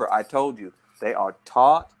 Remember, I told you, they are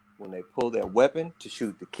taught when they pull their weapon to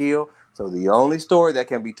shoot to kill. So the only story that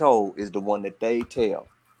can be told is the one that they tell.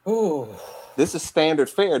 Oh. This is standard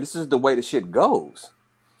fare. This is the way the shit goes.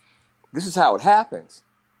 This is how it happens.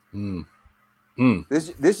 This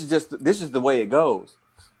is the way it goes.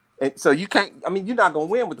 And so you can't, I mean, you're not going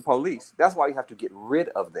to win with the police. That's why you have to get rid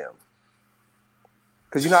of them.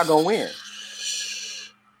 Because you're not going to win.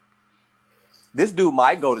 This dude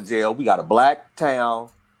might go to jail. We got a black town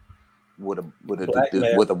with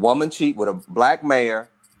a woman chief, with a black mayor,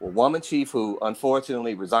 a woman chief who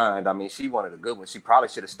unfortunately resigned. I mean, she wanted a good one. She probably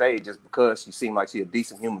should have stayed just because she seemed like she a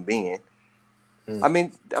decent human being. I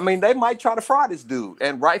mean, they might try to fry this dude,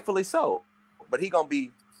 and rightfully so. but he gonna be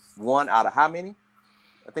one out of how many?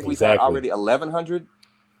 I think we've had Exactly. already 1,100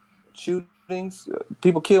 shootings,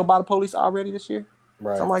 people killed by the police already this year.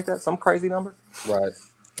 Right. Something like that, some crazy number. Right.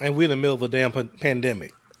 And we're in the middle of a damn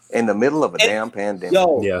pandemic. In the middle of a And- damn pandemic.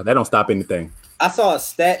 Yo, Yeah, that don't stop anything. I saw a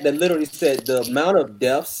stat that literally said the amount of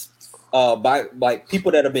deaths by like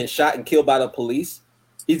people that have been shot and killed by the police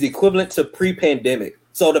is equivalent to pre-pandemic.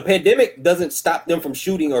 So the pandemic doesn't stop them from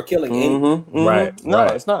shooting or killing anyone. Right, No,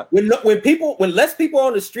 right. it's not. When less people are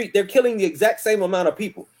on the street, they're killing the exact same amount of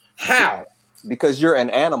people. How? Because you're an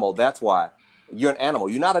animal. That's why. You're an animal.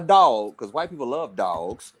 You're not a dog, because white people love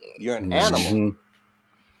dogs. You're an animal. Mhm.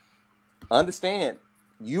 Understand,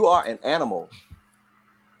 you are an animal.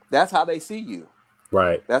 That's how they see you.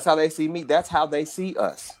 Right. That's how they see me. That's how they see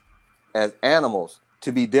us as animals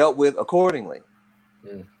to be dealt with accordingly.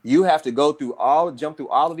 You have to jump through all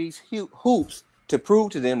of these hoops to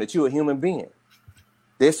prove to them that you're a human being.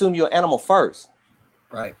 They assume you're an animal first.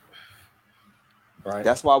 Right. Right.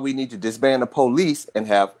 That's why we need to disband the police and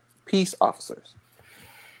have peace officers.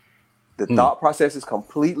 The thought process is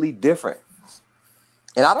completely different.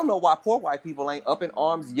 And I don't know why poor white people ain't up in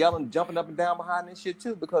arms, yelling, jumping up and down behind this shit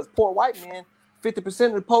too, because poor white men, 50%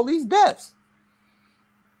 of the police deaths.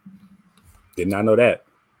 Did not know that.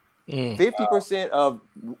 50%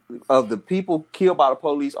 of the people killed by the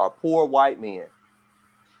police are poor white men.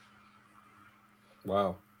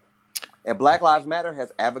 Wow. And Black Lives Matter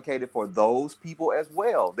has advocated for those people as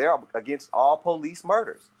well. They're against all police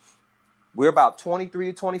murders. We're about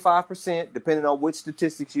 23 to 25%, depending on which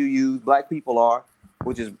statistics you use, black people are,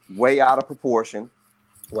 which is way out of proportion.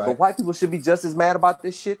 Right. But white people should be just as mad about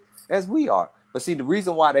this shit as we are. But see, the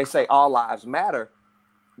reason why they say all lives matter,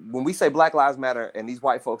 when we say Black Lives Matter and these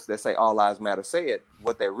white folks that say all lives matter say it,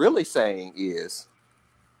 what they're really saying is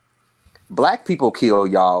black people kill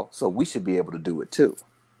y'all, so we should be able to do it too.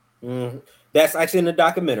 That's actually in the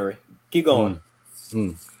documentary. Keep going.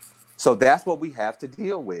 So that's what we have to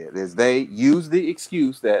deal with, is they use the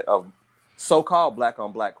excuse that of so-called black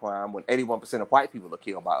on black crime when 81% of white people are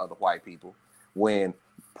killed by other white people, when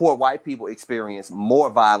poor white people experience more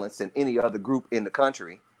violence than any other group in the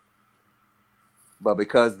country. But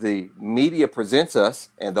because the media presents us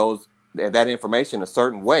and that information a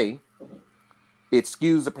certain way, it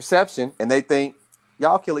skews the perception, and they think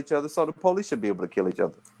y'all kill each other, so the police should be able to kill each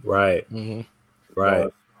other. Right.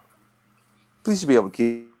 Right. Police should be able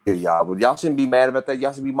to kill y'all, but y'all shouldn't be mad about that.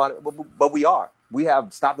 Y'all should be mad, but we are. We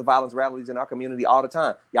have stop the violence rallies in our community all the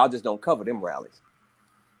time. Y'all just don't cover them rallies.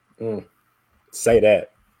 Say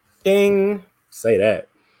that. Ding. Say that.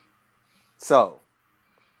 So,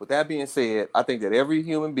 with that being said, I think that every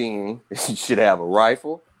human being should have a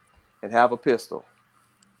rifle and have a pistol.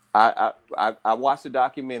 I watched a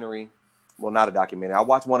documentary. Well, not a documentary. I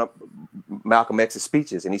watched one of Malcolm X's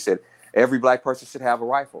speeches, and he said every black person should have a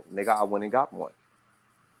rifle. Nigga, I went and got one.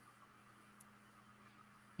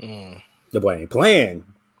 The boy ain't playing.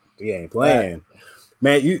 He ain't playing.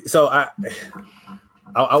 Man, you. So I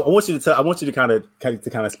want you to kind of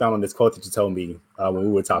expound on this quote that you told me when we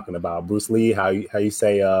were talking about Bruce Lee. How you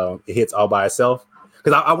say it hits all by itself.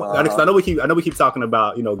 Because I know we keep talking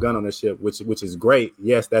about gun ownership, which is great.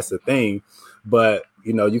 Yes, that's the thing, but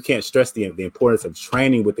you can't stress the importance of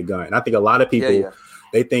training with the gun. And I think a lot of people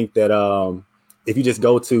they think that if you just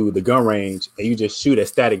go to the gun range and you just shoot at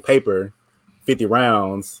static paper, 50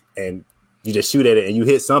 rounds, and you just shoot at it and you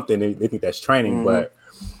hit something, they think that's training. But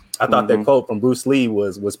I thought that quote from Bruce Lee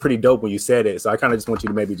was pretty dope when you said it. So I kind of just want you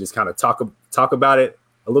to maybe just kind of talk about it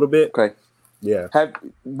a little bit. Okay. Yeah.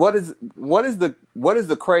 What is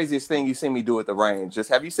the craziest thing you seen me do at the range? Just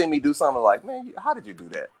have you seen me do something like, man, how did you do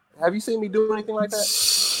that? Have you seen me do anything like that?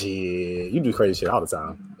 Shit, you do crazy shit all the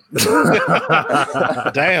time.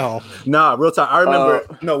 Damn. Nah, real time. I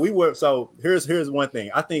remember. We were. So here's one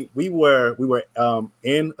thing. I think we were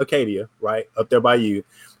in Acadia, right up there by you,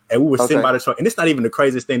 and we were sitting by the truck. And it's not even the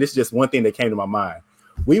craziest thing. This is just one thing that came to my mind.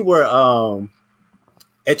 We were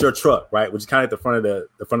at your truck, right, which is kind of at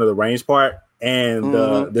the front of the range part, and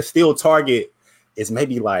the steel target is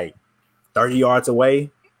maybe like 30 yards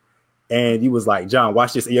away. And you was like, John,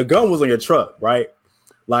 watch this. And your gun was on your truck, right?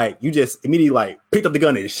 Like you just immediately like picked up the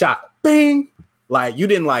gun and shot. Bang! Like you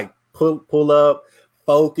didn't like pull up,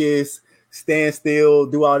 focus, stand still,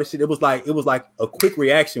 do all this shit. It was like a quick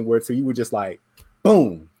reaction where you were just like,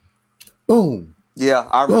 boom, boom. Yeah,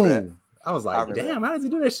 I remember boom. That. I was like, damn, how does he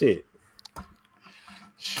do that shit?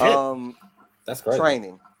 That's great.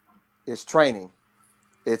 Training. It's training.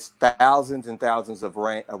 It's thousands and thousands of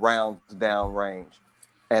rounds down range.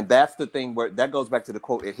 And that's the thing where that goes back to the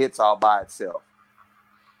quote, it hits all by itself.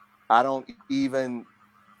 I don't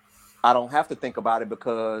have to think about it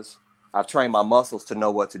because I've trained my muscles to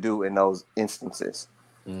know what to do in those instances.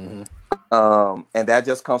 Mm-hmm. And that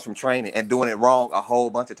just comes from training and doing it wrong a whole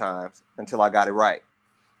bunch of times until I got it right.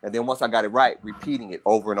 And then once I got it right, repeating it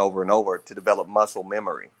over and over and over to develop muscle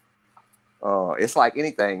memory. It's like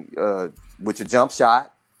anything with your jump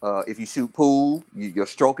shot. If you shoot pool, your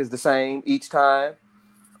stroke is the same each time,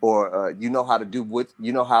 or you know how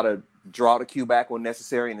to draw the cue back when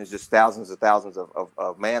necessary, and it's just thousands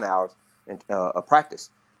of man hours of practice.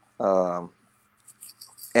 And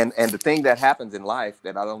the thing that happens in life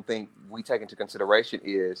that I don't think we take into consideration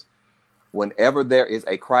is whenever there is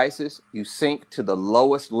a crisis, you sink to the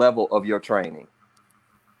lowest level of your training.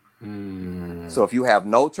 So if you have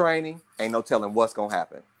no training, ain't no telling what's gonna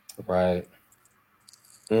happen. Right.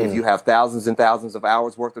 If you have thousands and thousands of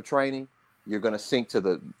hours worth of training, you're gonna sink to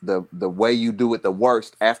the way you do it the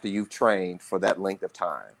worst after you've trained for that length of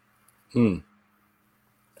time.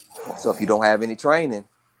 So if you don't have any training,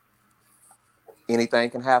 anything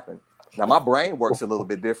can happen. Now my brain works a little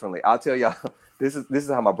bit differently. I'll tell y'all, this is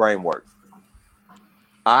how my brain works.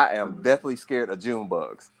 I am definitely scared of June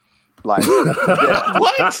bugs. Like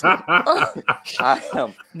What? I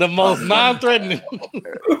am The most non-threatening.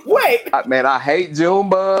 Wait, man, I hate June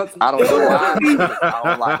bugs. I don't know why. I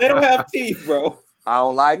don't like they don't have teeth, bro. I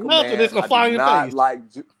don't like them, Nothing, man. it's gonna fly in your face.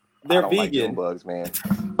 They're I don't vegan. like June bugs, man.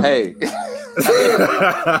 Hey.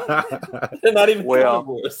 They're not even Well,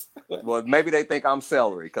 carnivores. Well, maybe they think I'm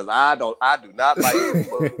celery because I do not like June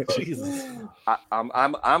bugs. Jesus.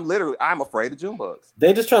 I'm afraid of June bugs.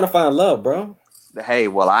 They're just trying to find love, bro. Hey,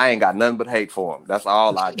 well, I ain't got nothing but hate for them. That's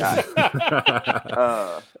all I got.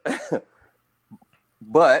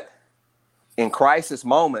 But in crisis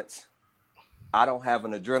moments, I don't have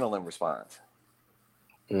an adrenaline response.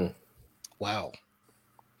 Wow.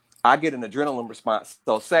 I get an adrenaline response.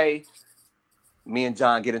 So say me and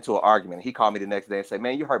John get into an argument. He called me the next day and say,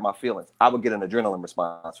 man, you hurt my feelings. I would get an adrenaline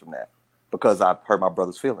response from that because I hurt my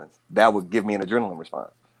brother's feelings. That would give me an adrenaline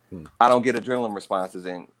response. I don't get adrenaline responses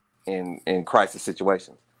in crisis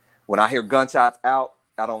situations. When I hear gunshots out,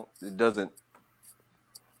 I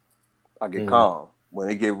get calm. When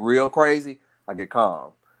it get real crazy, I get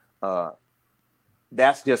calm.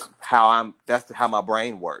 That's just how my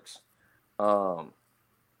brain works.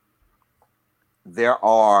 There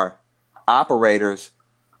are operators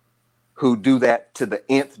who do that to the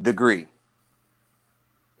nth degree.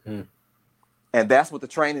 And that's what the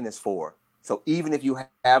training is for. So even if you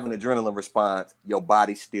have an adrenaline response, your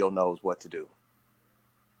body still knows what to do.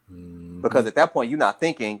 Because at that point, you're not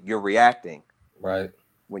thinking, you're reacting. Right.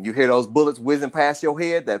 When you hear those bullets whizzing past your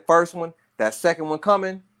head, that first one, that second one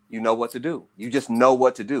coming, you know what to do. You just know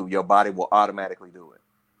what to do. Your body will automatically do it.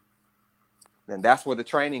 And that's where the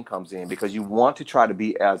training comes in, because you want to try to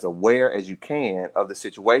be as aware as you can of the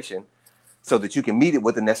situation so that you can meet it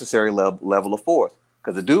with the necessary level of force.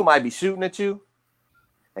 Because the dude might be shooting at you,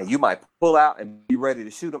 and you might pull out and be ready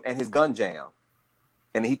to shoot him, and his gun jam.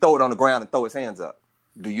 And he throw it on the ground and throw his hands up.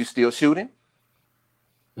 Do you still shoot him?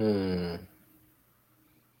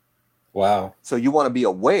 Wow. So you want to be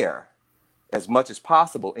aware as much as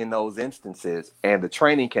possible in those instances, and the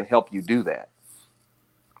training can help you do that.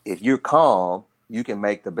 If you're calm, you can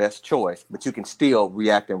make the best choice, but you can still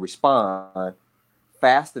react and respond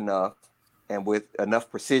fast enough and with enough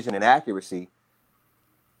precision and accuracy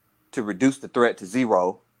to reduce the threat to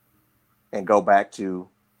zero and go back to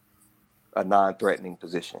a non-threatening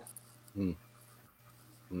position.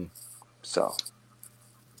 So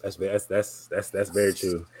that's very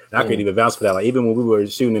true. And I couldn't even vouch for that. Like even when we were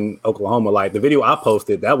shooting in Oklahoma, like the video I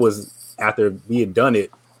posted, that was after we had done it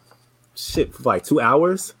for like 2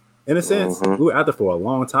 hours in a sense. We were out there for a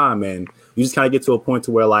long time, and you just kind of get to a point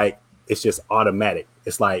to where like it's just automatic.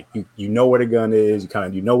 It's like you know where the gun is,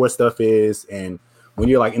 you know where stuff is, and when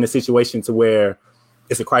you're like in a situation to where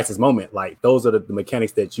it's a crisis moment, like those are the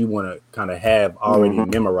mechanics that you want to kind of have already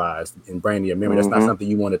memorized and brain in your memory. That's not something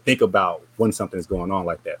you want to think about when something's going on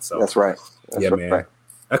like that. So that's right. Man.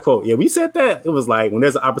 That quote, we said that. It was like when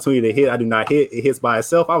there's an opportunity to hit, I do not hit. It hits by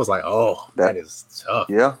itself. I was like, oh, that is tough.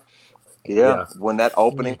 Yeah. When that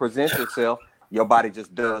opening presents itself, your body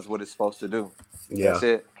just does what it's supposed to do. Yeah. That's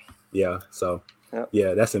it. Yeah. So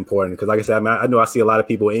yeah, that's important. Because like I said, I know I see a lot of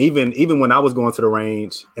people, and even when I was going to the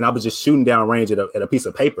range and I was just shooting down range at a piece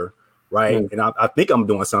of paper, right? And I think I'm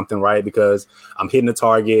doing something right because I'm hitting the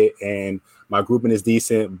target and my grouping is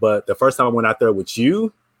decent. But the first time I went out there with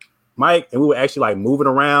you, Mike, and we were actually like moving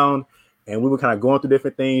around and we were kind of going through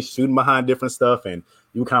different things, shooting behind different stuff, and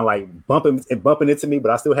you were kind of like bumping into me,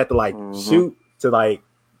 but I still had to like shoot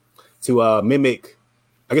to mimic,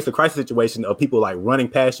 I guess, the crisis situation of people like running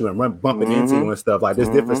past you and bumping into you and stuff. Like there's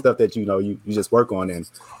different stuff that you just work on, and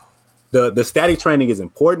the static training is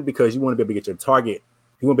important because you want to be able to get your target.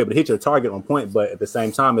 You want to be able to hit your target on point, but at the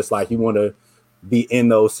same time, it's like you want to be in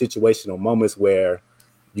those situational moments where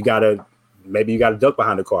you gotta duck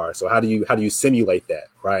behind the car. So how do you simulate that,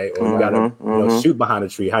 right? Or you gotta shoot behind a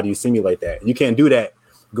tree. How do you simulate that? You can't do that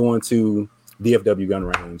going to DFW gun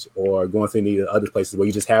range or going to any other places where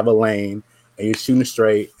you just have a lane and you're shooting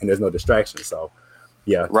straight and there's no distraction. So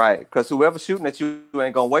yeah, right. Because whoever's shooting at you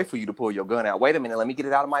ain't gonna wait for you to pull your gun out. Wait a minute, let me get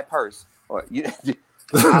it out of my purse. Or I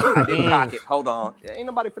didn't cock it. Hold on. Ain't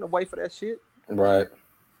nobody finna wait for that shit. Right.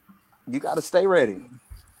 You gotta stay ready.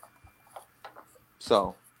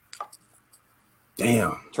 So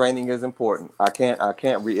damn, training is important. I can't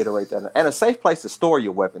reiterate that. And a safe place to store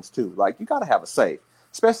your weapons too. Like you gotta have a safe.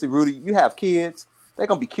 Especially Rudy, you have kids. They're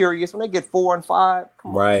gonna be curious when they get 4 and 5.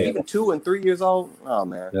 Come on, even 2 and 3 years old. Oh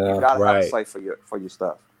man, you gotta have a safe for your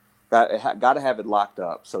stuff. Gotta have it locked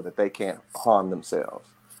up so that they can't harm themselves.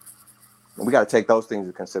 And we got to take those things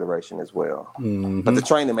into consideration as well. Mm-hmm. But the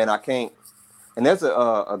training, man, I can't. And there's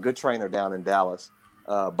a good trainer down in Dallas,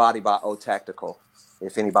 Body by O Tactical.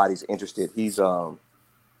 If anybody's interested, he's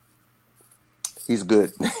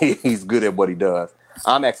good. He's good at what he does.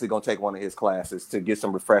 I'm actually going to take one of his classes to get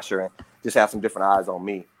some refresher and just have some different eyes on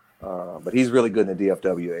me. But he's really good in the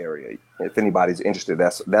DFW area. If anybody's interested,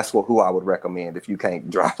 that's who I would recommend if you can't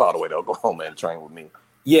drive all the way to Oklahoma and train with me.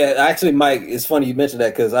 Yeah, actually, Mike, it's funny you mentioned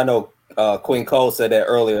that because I know Queen Cole said that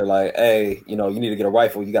earlier. Like, hey, you need to get a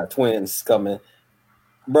rifle. You got twins coming,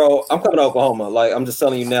 bro. I'm coming to Oklahoma. Like, I'm just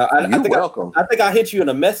telling you now. I think welcome. I think I hit you in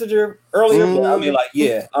a messenger earlier. Mm-hmm. But I mean, like,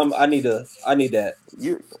 yeah, I need that.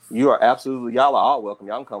 You are absolutely. Y'all are all welcome.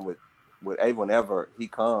 Y'all can come with Abe whenever he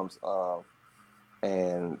comes,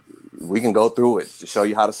 and we can go through it to show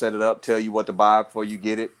you how to set it up, tell you what to buy before you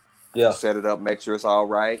get it. Yeah, set it up, make sure it's all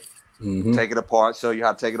right. Mm-hmm. Take it apart, show you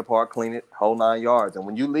how to take it apart, clean it, whole 9 yards. And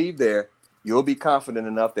when you leave there, you'll be confident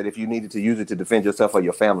enough that if you needed to use it to defend yourself or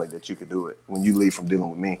your family, that you could do it when you leave from dealing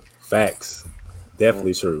with me. Facts.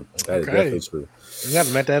 Definitely true. That is definitely true. You got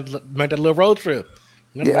to make that little road trip.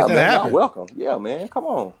 Yeah, man, you're welcome. Yeah, man, come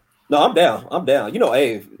on. No, I'm down.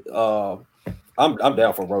 Abe, I'm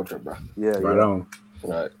down for a road trip, bro. Yeah, right on.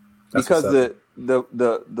 Right. Because the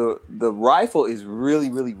rifle is really,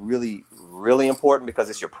 really, really, really important because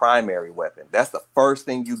it's your primary weapon. That's the first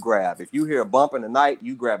thing you grab. If you hear a bump in the night,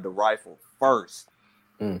 you grab the rifle first.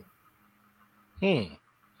 Well,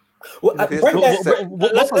 what's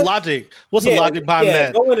the logic? What's the logic behind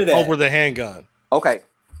that over the handgun? Okay.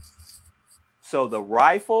 So the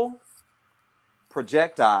rifle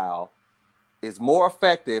projectile is more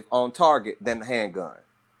effective on target than the handgun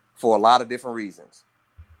for a lot of different reasons.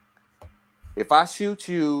 If I shoot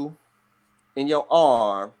you in your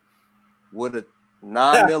arm with a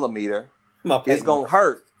 9mm, it's gonna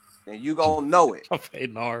hurt, and you gonna know it.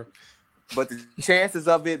 But the chances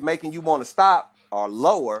of it making you want to stop are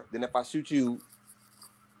lower than if I shoot you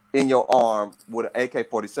in your arm with an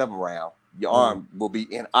AK-47 round. Your arm will be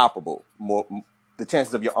inoperable. The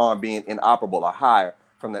chances of your arm being inoperable are higher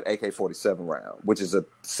from that AK-47 round, which is a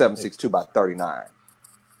 7.62 by 39.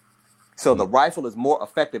 So the rifle is more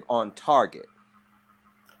effective on target.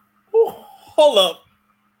 Ooh, hold up.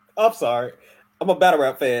 I'm sorry. I'm a battle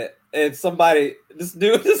rap fan. And this nigga,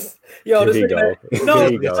 this nigga,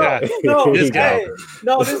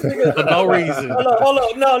 for no reason. Hold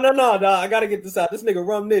up, no, I gotta get this out. This nigga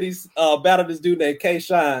Rum Nitty's battled this dude named K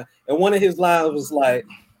Shine, and one of his lines was like,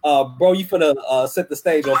 bro, you finna set the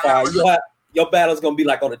stage on fire. Your battle's gonna be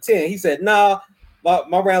like on a 10. He said, nah,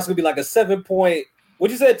 my round's gonna be like a 7 point.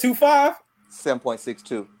 What'd you say, 2.5?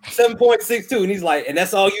 7.62. 7.62, and he's like, and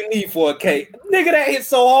that's all you need for a K. Nigga, that hit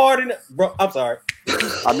so hard, bro. I'm sorry.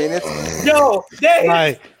 I mean, it's that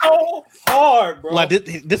hit so hard, bro. Like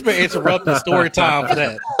this man interrupted story time for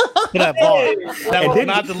that bar. That was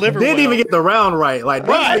not delivered. Didn't even get the round right. Like,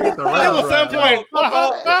 right. Didn't even get the round it was 7 point.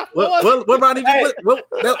 What round did you? What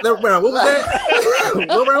round? What was that?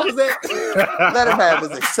 What round was that? Let him have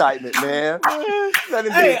his excitement, man. Let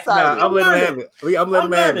him be excited. I'm letting him have it. I'm letting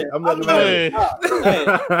him have it. I'm letting him have it.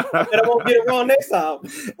 I won't get it wrong next time.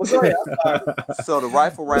 Well, go ahead. So the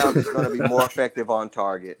rifle round is going to be more effective on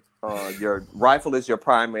target. Your rifle is your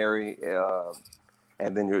primary,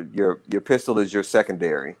 and then your pistol is your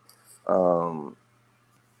secondary. What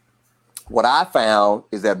I found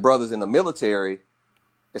is that brothers in the military,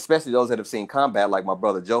 especially those that have seen combat, like my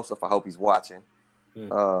brother Joseph, I hope he's watching,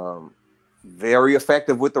 very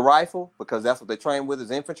effective with the rifle because that's what they train with as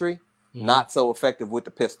infantry, not so effective with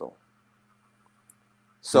the pistol.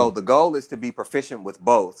 So the goal is to be proficient with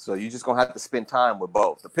both. So you're just going to have to spend time with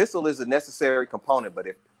both. The pistol is a necessary component, but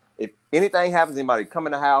if anything happens, anybody come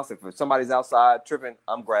in the house, if somebody's outside tripping,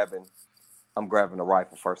 I'm grabbing a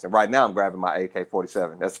rifle first. And right now I'm grabbing my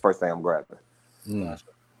AK-47. That's the first thing I'm grabbing.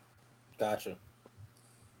 Gotcha.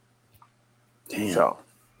 Damn. So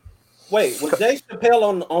Wait, was Dave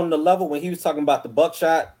Chappelle on the level when he was talking about the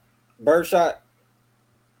birdshot?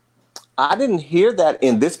 I didn't hear that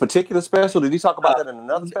in this particular special. Did he talk about that in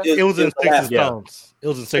another special? It was in Sticks and Yeah. Stones. It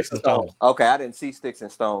was in Sticks and Stones. Okay, I didn't see Sticks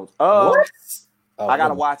and Stones. What? Oh, I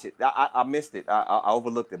gotta watch it. I missed it. I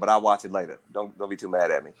overlooked it, but I'll watch it later. Don't be too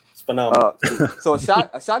mad at me. It's phenomenal. So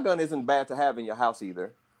a shotgun isn't bad to have in your house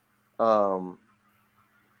either.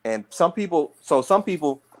 And some people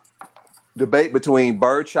debate between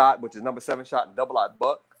birdshot, which is number 7 shot, and double-aught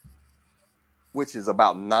buck, which is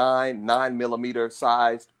about 9 millimeter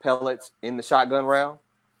sized pellets in the shotgun round.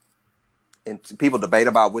 And people debate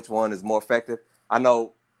about which one is more effective. I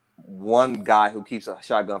know one guy who keeps a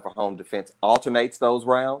shotgun for home defense alternates those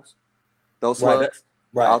rounds, those slugs,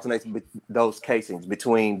 alternates those casings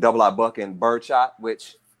between double-aught buck and birdshot,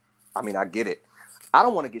 which, I mean, I get it. I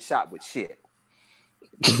don't want to get shot with shit.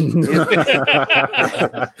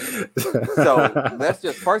 So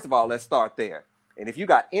first of all, let's start there. And if you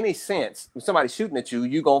got any sense, if somebody's shooting at you,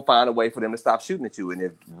 you're going to find a way for them to stop shooting at you. And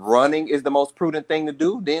if running is the most prudent thing to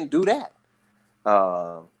do, then do that.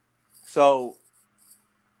 But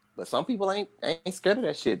some people ain't scared of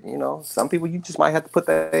that shit. You know, some people, you just might have to put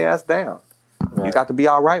their ass down. Right. You got to be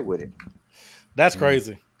all right with it. That's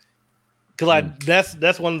crazy. Cause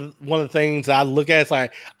that's one of the things I look at. It's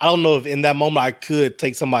like, I don't know if in that moment I could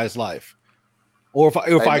take somebody's life, or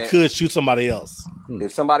if I could shoot somebody else.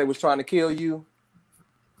 If somebody was trying to kill you,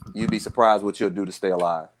 you'd be surprised what you'll do to stay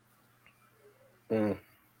alive. I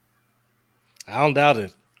don't doubt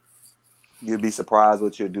it. You'd be surprised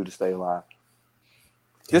what you'll do to stay alive.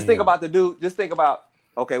 Just think about the dude. Just think about,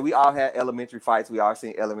 okay, we all had elementary fights. We all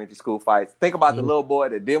seen elementary school fights. Think about the little boy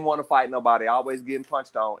that didn't want to fight nobody, always getting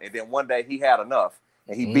punched on, and then one day he had enough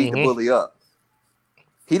and he beat the bully up.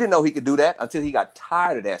 He didn't know he could do that until he got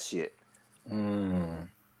tired of that shit.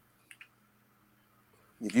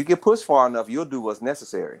 If you get pushed far enough, you'll do what's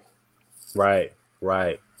necessary. Right.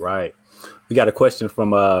 We got a question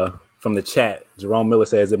from the chat. Jerome Miller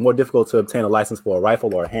says, is it more difficult to obtain a license for a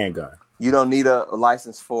rifle or a handgun? You don't need a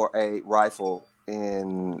license for a rifle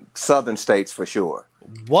in southern states for sure.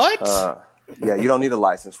 What? Yeah, you don't need a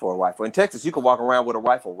license for a rifle. In Texas, you can walk around with a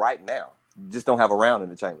rifle right now. You just don't have a round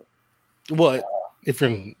in the chamber. What? If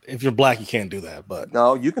you're black, you can't do that. But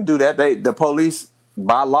no, you can do that. The police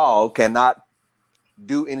by law cannot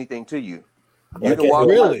do anything to you. You can walk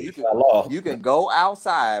really. You can go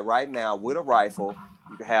outside right now with a rifle.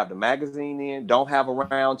 You can have the magazine in, don't have a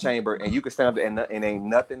round chamber, and you can stand up there and ain't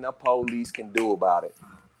nothing the police can do about it.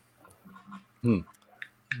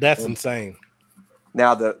 That's insane.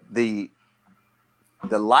 Now the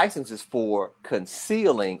license is for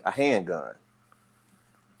concealing a handgun.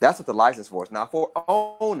 That's what the license for. It's not for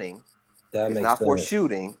owning. It's not for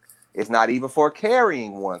shooting. It's not even for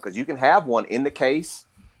carrying one, because you can have one in the case,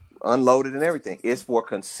 unloaded and everything. It's for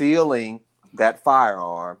concealing that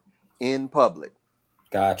firearm in public.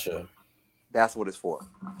 Gotcha. That's what it's for.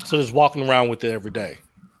 So just walking around with it every day.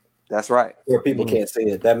 That's right. Where people can't see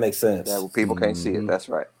it. That makes sense. That people can't see it. That's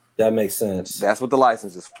right. That makes sense. That's what the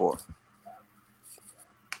license is for.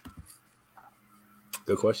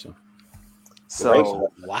 Good question. So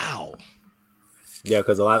wow. Yeah,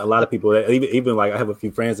 because a lot of people, even like I have a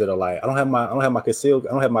few friends that are like, I don't have my concealed,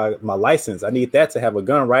 I don't have my license. I need that to have a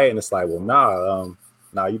gun, right? And it's like, well, nah,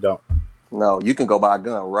 you don't. No, you can go buy a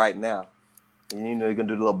gun right now. And you know you can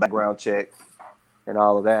do the little background check and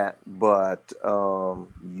all of that, but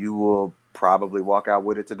you will probably walk out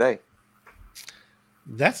with it today.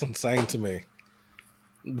 That's insane to me.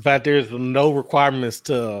 The fact there's no requirements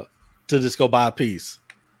to just go buy a piece.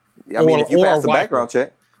 I mean, if you pass the background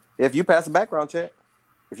check, if you pass the background check,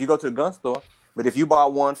 if you go to the gun store, but if you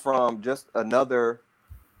bought one from just another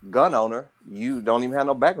gun owner, you don't even have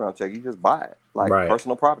no background check. You just buy it like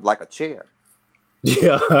personal property, like a chair.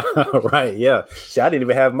 Yeah, right. Yeah, I didn't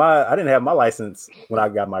have my license when I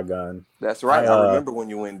got my gun. That's right. I remember when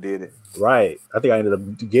you went and did it. Right. I think I ended up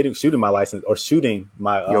shooting my license or shooting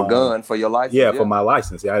my your gun for your license. Yeah, for my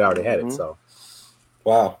license. Yeah, I already had it. So,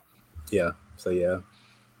 wow. Yeah. So yeah.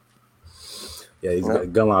 Yeah, these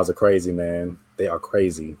gun laws are crazy, man. They are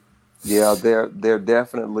crazy. Yeah, they're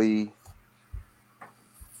definitely,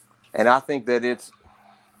 and I think that it's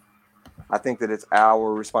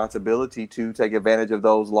our responsibility to take advantage of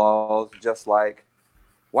those laws, just like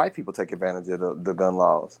white people take advantage of the gun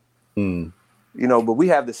laws. You know, but we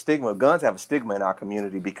have the stigma. Guns have a stigma in our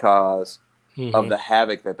community because of the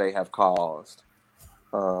havoc that they have caused.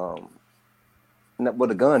 Well,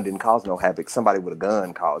 the gun didn't cause no havoc. Somebody with a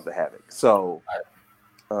gun caused the havoc. So,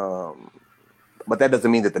 but that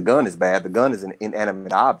doesn't mean that the gun is bad. The gun is an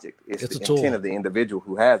inanimate object. It's the intent of the individual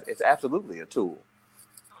who has. It's absolutely a tool.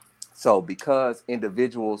 So, because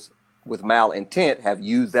individuals with malintent have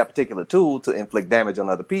used that particular tool to inflict damage on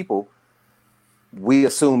other people, we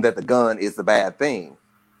assume that the gun is the bad thing,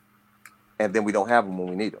 and then we don't have them when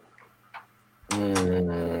we need them.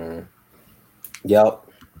 Yep.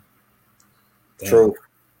 Damn. True.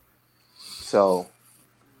 So,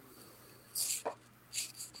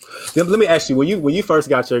 let me ask you: when you first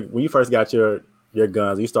got your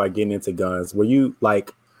guns, you started getting into guns. Were you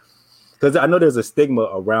like? Because I know there's a stigma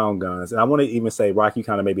around guns, and I want to even say, Rock, you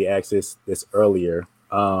kind of maybe asked this earlier,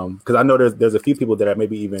 because I know there's a few people that are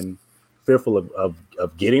maybe even fearful of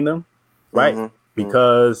getting them, right? Mm-hmm.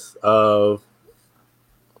 Because of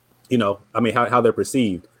how they're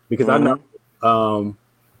perceived. Because I know,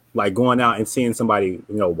 like going out and seeing somebody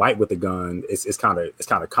white with a gun, it's kind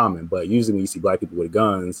of common. But usually when you see black people with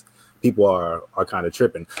guns, people are kind of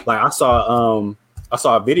tripping. Like I saw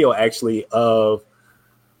a video actually of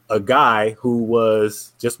a guy who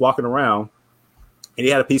was just walking around and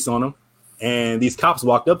he had a piece on him, and these cops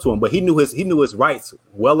walked up to him, but he knew his rights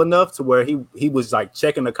well enough to where he was like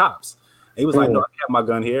checking the cops. And he was like, "No, I can't have my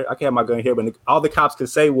gun here. I can't have my gun here." But all the cops could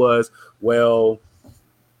say was, "Well,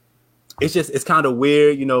 it's kind of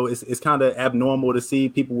weird, it's kind of abnormal to see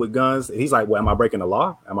people with guns." And he's like, "Well, am I breaking the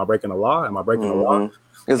law? Am I breaking the law? Am I breaking the law?"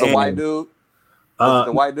 It's a white dude.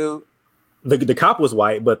 The white dude. The cop was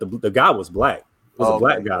white, but the guy was black. It was a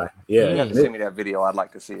black guy. Yeah. You have to send me that video. I'd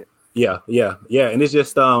like to see it. Yeah. And it's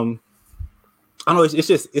just I don't know. It's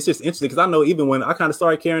just interesting because I know even when I kind of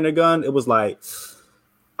started carrying a gun, it was like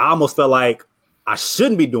I almost felt like I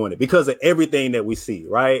shouldn't be doing it because of everything that we see,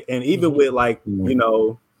 right? And even with like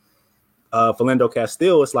Philando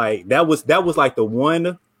Castile, it's like that was like the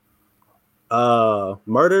one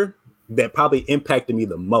murder that probably impacted me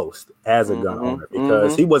the most as a gun owner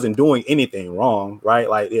because he wasn't doing anything wrong, right?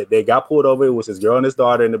 Like they got pulled over. It was his girl and his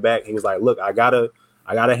daughter in the back. He was like, "Look, I got a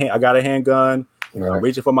handgun. Right. I'm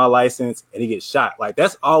reaching for my license," and he gets shot. Like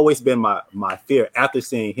that's always been my fear after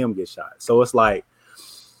seeing him get shot. So it's like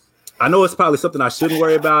I know it's probably something I shouldn't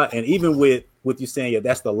worry about. And even with you saying, "Yeah,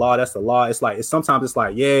 that's the law," it's like sometimes it's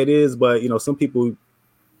like, yeah, it is, but some people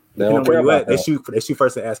they don't care about that. They shoot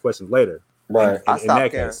first and ask questions later. Right.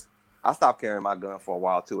 I stopped carrying my gun for a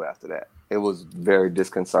while too. After that, it was very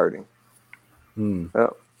disconcerting.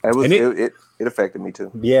 It affected me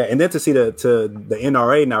too. Yeah, and then to see the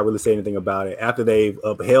NRA not really say anything about it after they've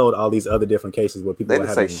upheld all these other different cases where people they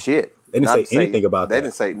didn't say shit. They didn't say anything about that. They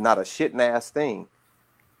didn't say not a shit ass thing.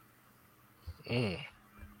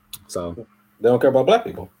 So they don't care about black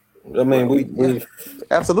people. I mean, we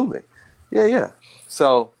absolutely, yeah.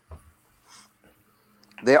 So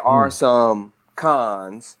there are some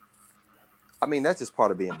cons. I mean, that's just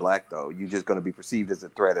part of being black, though. You're just going to be perceived as a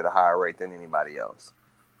threat at a higher rate than anybody else.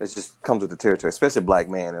 It just comes with the territory, especially a black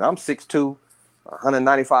man. And I'm 6'2",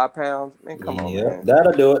 195 pounds. Man, come on, man.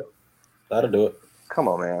 That'll do it. Come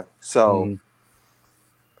on, man. So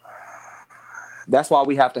that's why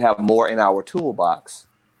we have to have more in our toolbox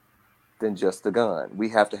than just the gun. We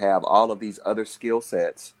have to have all of these other skill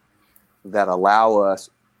sets that allow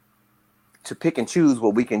us to pick and choose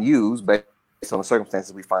what we can use based on the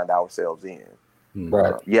circumstances we find ourselves in.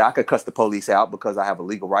 Right. Yeah, I could cuss the police out because I have a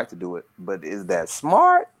legal right to do it, but is that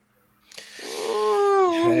smart?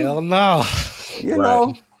 Hell no. You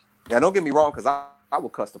know. Now, don't get me wrong, because I will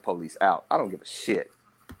cuss the police out. I don't give a shit.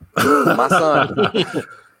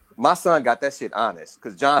 My son got that shit honest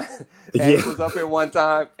because John was up here one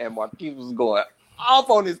time and Marquise was going off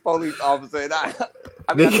on this police officer, and I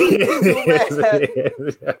mean,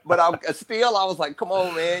 but I was like, come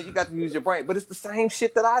on, man, you got to use your brain. But it's the same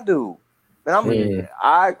shit that I do. And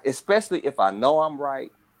I especially if I know I'm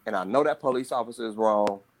right and I know that police officer is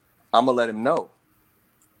wrong, I'm gonna let him know.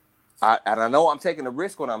 I know I'm taking a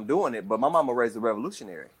risk when I'm doing it, but my mama raised a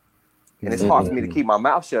revolutionary. And it's hard for me to keep my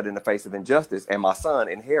mouth shut in the face of injustice. And my son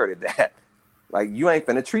inherited that. Like, you ain't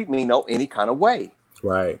finna treat me any kind of way.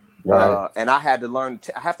 Right. And I had to learn.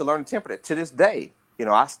 I have to learn to temper that to this day.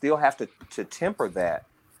 I still have to temper that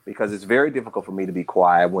because it's very difficult for me to be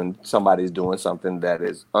quiet when somebody's doing something that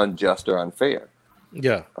is unjust or unfair.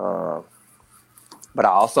 Yeah. But I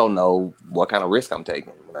also know what kind of risk I'm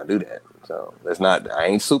taking when I do that. So I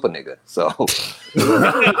ain't super nigga. So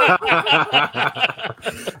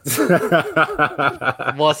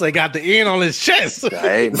boss, they got the end on his chest.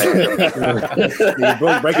 Hey man, you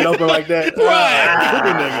break it open like that.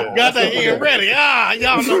 Right. Got the end ready.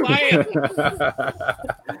 Y'all know I am.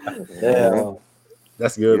 Yeah.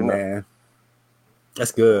 That's good, You know. man.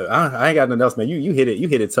 That's good. I ain't got nothing else, man. You hit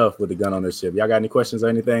it tough with the gun ownership. Y'all got any questions or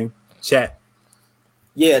anything? Chat.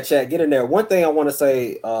 Yeah, chat, get in there. One thing I want to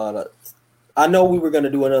say, I know we were going to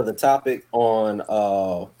do another topic on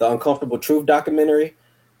the Uncomfortable Truth documentary,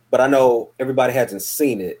 but I know everybody hasn't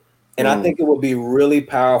seen it. And I think it would be really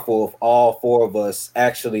powerful if all four of us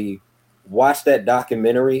actually watch that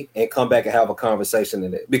documentary and come back and have a conversation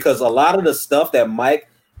in it. Because a lot of the stuff that Mike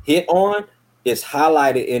hit on is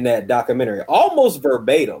highlighted in that documentary, almost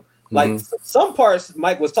verbatim. Like some parts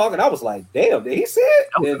Mike was talking, I was like, damn, did he say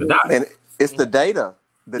it? And it's the data.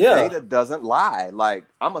 The data doesn't lie. Like,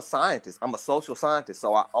 I'm a scientist. I'm a social scientist.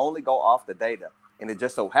 So I only go off the data. And it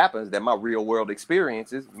just so happens that my real world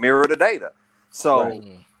experiences mirror the data. So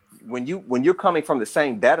when you're coming from the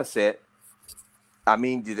same data set, I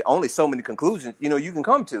mean, there's only so many conclusions, you can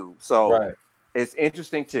come to. So it's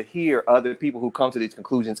interesting to hear other people who come to these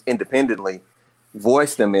conclusions independently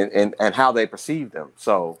voice them and how they perceive them.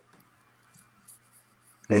 So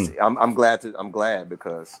I'm glad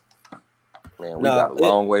because, man, we got a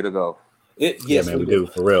long way to go. Yes, man, we do,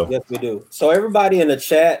 for real. Yes, we do. So everybody in the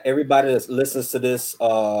chat, everybody that listens to this,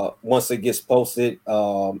 once it gets posted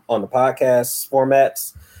on the podcast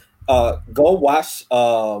formats, go watch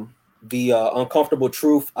the Uncomfortable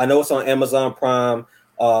Truth. I know it's on Amazon Prime.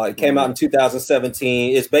 It came out in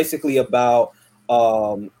 2017. It's basically about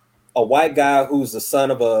a white guy who's the son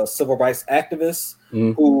of a civil rights activist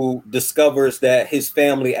who discovers that his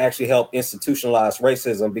family actually helped institutionalize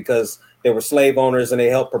racism because they were slave owners and they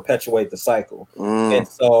helped perpetuate the cycle. And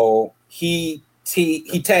so he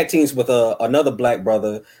tag teams with another black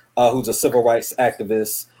brother who's a civil rights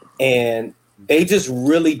activist, and they just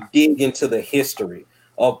really dig into the history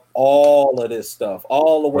of all of this stuff,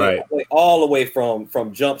 all the way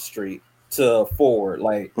from Jump Street to forward,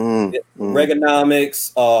 like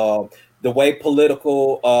Reaganomics, the way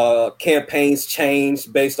political campaigns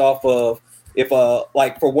changed based off of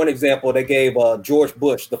like for one example, they gave George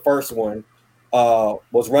Bush, the first one,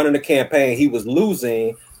 was running a campaign. He was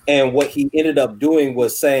losing, and what he ended up doing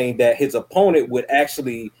was saying that his opponent would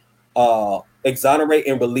actually exonerate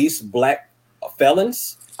and release black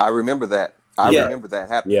felons. I remember that. I remember that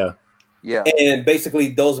happening. Yeah. And basically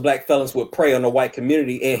those black felons would prey on the white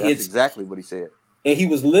community. And that's exactly what he said. And he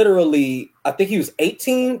was literally, I think he was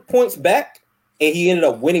 18 points back, and he ended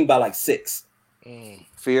up winning by like 6.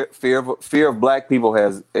 Fear of black people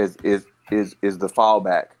is the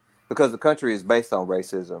fallback because the country is based on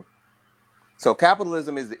racism. So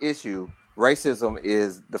capitalism is the issue. Racism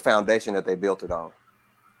is the foundation that they built it on.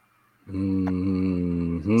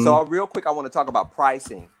 So real quick, I want to talk about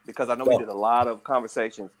pricing because I know we did a lot of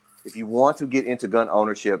conversations. If you want to get into gun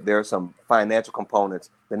ownership, there are some financial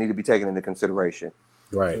components that need to be taken into consideration.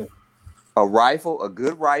 Right. A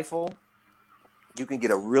good rifle, you can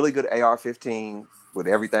get a really good AR-15 with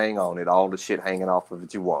everything on it, all the shit hanging off of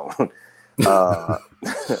it you want.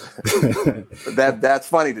 That's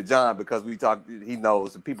funny to John because he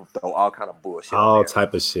knows that people throw all kind of bullshit. All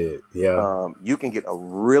type of shit. Yeah. You can get a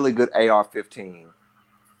really good AR-15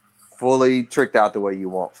 fully tricked out the way you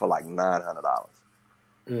want for like $900.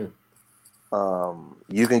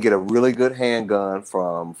 You can get a really good handgun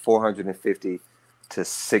from $450 to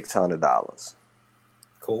 $600.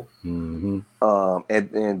 Cool. And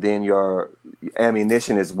then your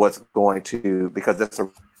ammunition is what's going to, because that's a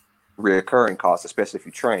recurring cost, especially if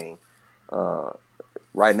you train.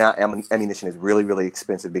 Right now, ammunition is really, really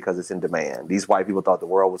expensive because it's in demand. These white people thought the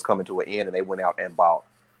world was coming to an end, and they went out and bought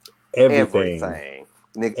everything.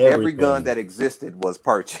 Every gun that existed was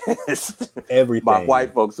purchased by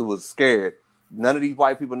white folks who was scared. None of these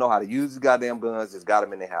white people know how to use these goddamn guns. Just got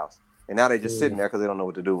them in their house, and now they're just sitting there because they don't know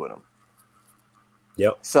what to do with them.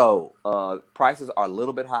 Yep. So prices are a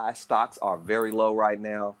little bit high. Stocks are very low right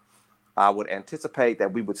now. I would anticipate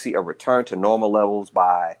that we would see a return to normal levels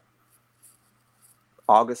by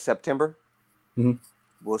August, September.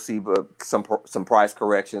 We'll see some price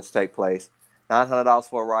corrections take place. $900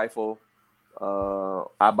 for a rifle.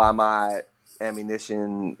 I buy my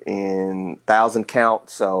ammunition in 1,000 count,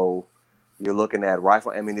 so you're looking at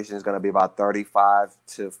rifle ammunition is going to be about 35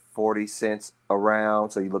 to 40 cents around.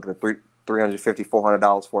 So you're looking at $350,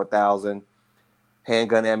 $400 for 1,000.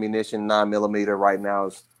 Handgun ammunition, 9mm right now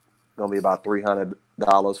is going to be about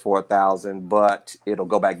 $300 for 1,000, but it'll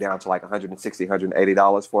go back down to like $160,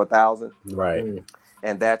 $180 for 1,000. Right.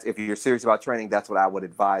 And that's, if you're serious about training, that's what I would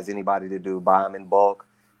advise anybody to do. Buy them in bulk.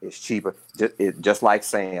 It's cheaper, just like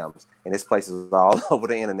Sam's. And this place is all over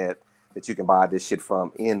the internet that you can buy this shit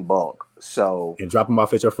from in bulk. So, and drop them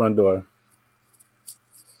off at your front door.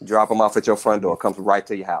 Drop them off at your front door. Comes right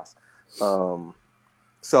to your house.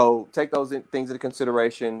 So take those things into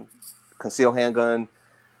consideration. Concealed handgun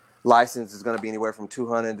license is going to be anywhere from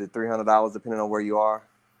 $200 to $300 depending on where you are.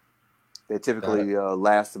 They typically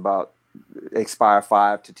expire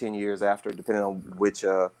 5 to 10 years after, depending on which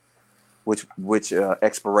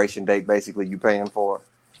expiration date basically you're paying for.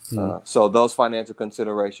 So those financial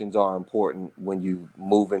considerations are important when you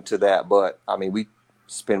move into that. But I mean, we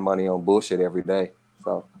spend money on bullshit every day.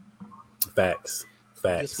 So Facts.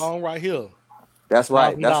 This phone right here. that's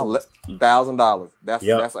right. That's $1,000. That's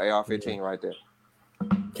Yep. that's an AR-15 right there.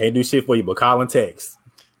 Can't do shit for you, but call and text.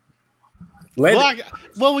 Well,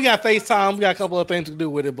 we got FaceTime. We got a couple of things to do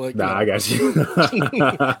with it, but I got you.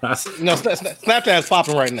 Snapchat's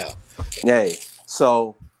popping right now. Yay.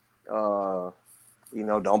 So, don't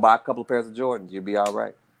buy a couple of pairs of Jordans. You'll be all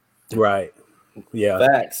right. Right. Yeah.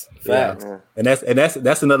 Facts. Yeah. And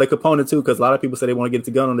that's another component too, because a lot of people say they want to get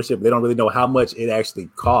into gun ownership, but they don't really know how much it actually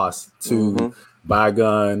costs to buy a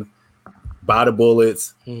gun, buy the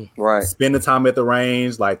bullets, Right. spend the time at the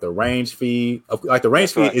range, like the range fee. Like the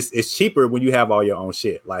range fee is cheaper when you have all your own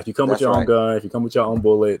shit. Like you come with your own gun, if you come with your own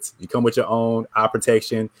bullets, you come with your own eye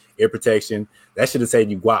protection, ear protection. That should have saved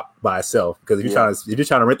you guap by itself. Because if you're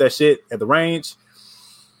trying to rent that shit at the range,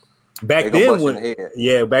 back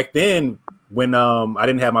then when I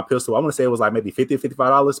didn't have my pistol, I want to say it was like maybe $50,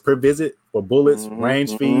 $55 per visit for bullets,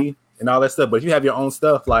 range fee, and all that stuff. But if you have your own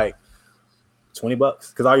stuff, like $20,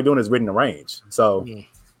 because all you're doing is reading the range. So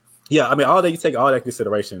yeah, I mean, all that you take all that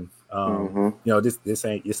consideration. This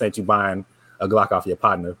ain't you buying a Glock off your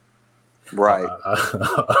partner, right? A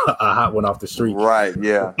hot one off the street, right?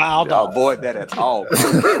 Yeah, avoid that at all.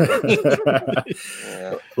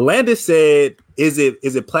 Yeah. Landis said, "Is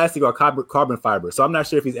it plastic or carbon fiber?" So I'm not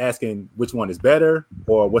sure if he's asking which one is better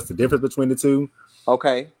or what's the difference between the two.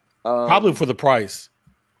 Okay, probably for the price.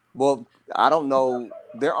 Well, I don't know.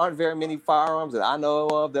 There aren't very many firearms that I know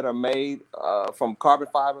of that are made from carbon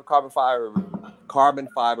fiber. Carbon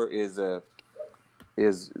fiber is a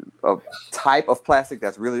type of plastic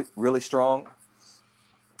that's really, really strong.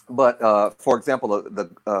 But for example,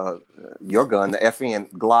 your gun, the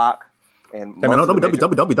FN Glock, and hey, man, don't be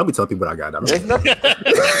telling people what I got.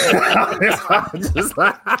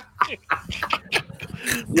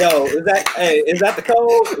 Yo, is that the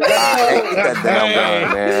code? I hate that damn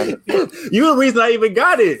gun, man. You're the reason I even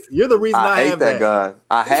got it. You're the reason I hate have that gun.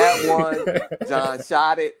 I had one. John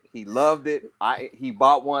shot it. He loved it. He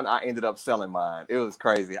bought one. I ended up selling mine. It was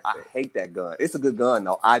crazy. I hate that gun. It's a good gun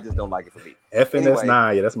though. I just don't like it for me. FNS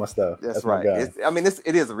 9, yeah, that's my stuff. That's right. It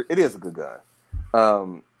is a good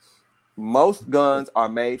gun. Most guns are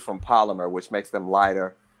made from polymer, which makes them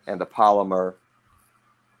lighter, and the polymer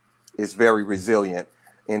is very resilient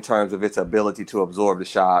in terms of its ability to absorb the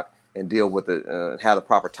shock and deal with have the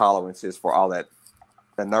proper tolerances for all that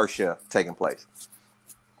inertia taking place.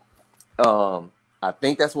 I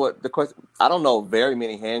think that's what the question. I don't know very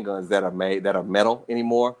many handguns that are made that are metal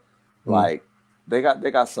anymore. Like they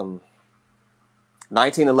got some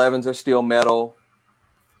 1911s are still metal.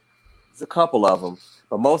 There's a couple of them,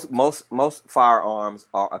 but most firearms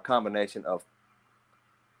are a combination of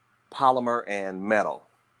polymer and metal.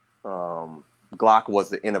 Glock was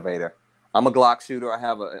the innovator. I'm a Glock shooter. I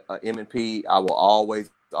have a M&P. I will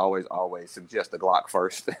always suggest the Glock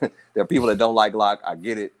first. There are people that don't like Glock. I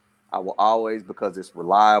get it. I will always, because it's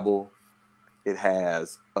reliable. It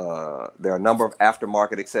has there are a number of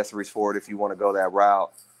aftermarket accessories for it if you want to go that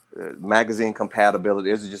route. Magazine compatibility.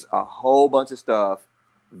 There's just a whole bunch of stuff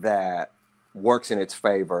that works in its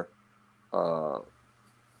favor. When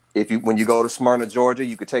you go to Smyrna, Georgia,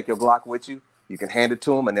 you could take your Glock with you. You can hand it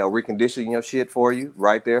to them, and they'll recondition your shit for you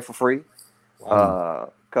right there for free.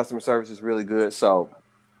 Wow. Customer service is really good. So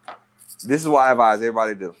this is what I advise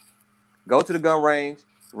everybody to do. Go to the gun range,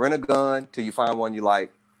 rent a gun till you find one you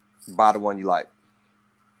like, buy the one you like.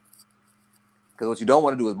 Because what you don't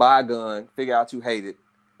want to do is buy a gun, figure out you hate it,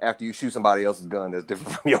 after you shoot somebody else's gun that's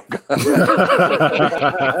different from your gun.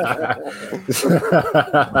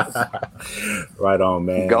 Right on,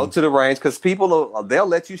 man. Go to the range, because they'll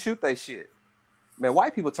let you shoot their shit. Man,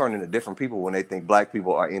 white people turn into different people when they think black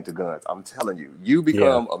people are into guns. I'm telling you, you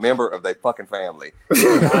become a member of their fucking family.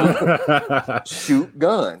 Shoot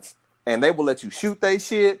guns. And they will let you shoot their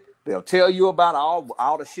shit. They'll tell you about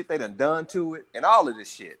all the shit they done to it and all of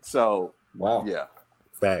this shit. So, wow. Yeah.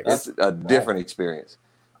 Facts. It's a different experience.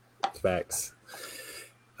 Facts.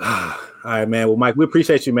 All right, man. Well, Mike, we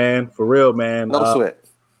appreciate you, man. For real, man. No sweat.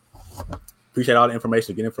 Appreciate all the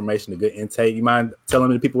information, the good information, the good intake. You mind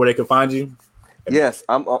telling the people where they can find you? Yes,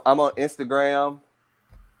 I'm on Instagram,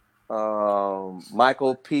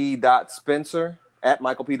 Michael P. Spencer, at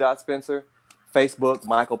Michael P. Spencer. Facebook,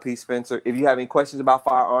 Michael P. Spencer. If you have any questions about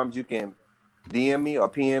firearms, you can DM me or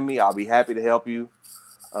PM me. I'll be happy to help you.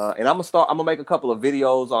 And I'm gonna make a couple of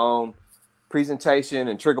videos on presentation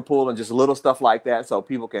and trigger pull and just little stuff like that, so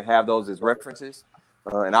people can have those as references.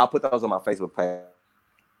 And I'll put those on my Facebook page,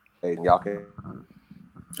 and y'all can.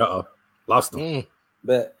 Lost them.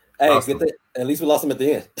 But hey, at least we lost them at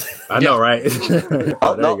the end. I know, right? There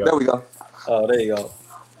we go. Oh, there you go.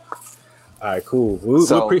 All right, cool. We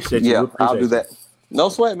appreciate you. Yeah, I'll do that. No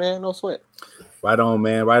sweat, man. No sweat. Right on,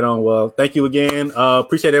 man. Right on. Well, thank you again.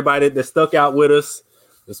 Appreciate everybody that stuck out with us.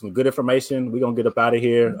 There's some good information. We're going to get up out of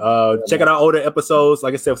here. Check out our older episodes.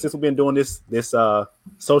 Like I said, since we've been doing this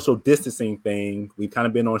social distancing thing, we've kind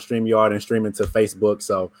of been on StreamYard and streaming to Facebook.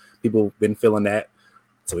 So people been feeling that.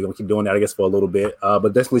 So we're going to keep doing that, I guess, for a little bit.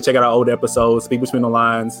 But definitely check out our older episodes, Speak Between the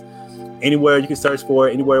Lines. Anywhere you can search for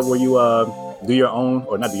it, anywhere where you do your own,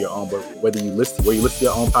 or not do your own, but where you listen to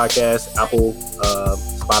your own podcast, Apple,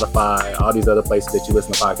 Spotify, all these other places that you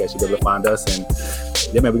listen to podcasts, you'll be able to find us. And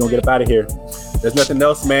yeah, man, we're going to get up out of here. There's nothing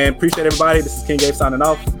else, man. Appreciate everybody. This is King Gabe signing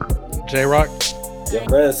off. J-Rock. Yeah,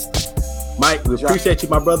 rest. Mike, we appreciate you,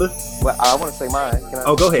 my brother. Well, I want to say mine. Can I?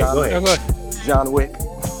 Oh, go ahead. Yeah, go ahead. John Wick.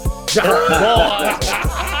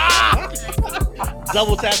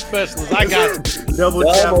 Double tap specialist. I got you. Double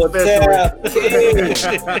tap.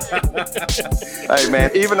 Hey, man,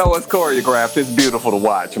 even though it's choreographed, it's beautiful to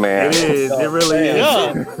watch, man. It is. It really is.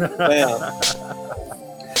 Yeah.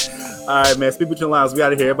 All right, man. Speak Between the Lines. We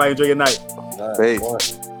out of here. Everybody enjoy your night.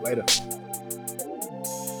 Peace. Later.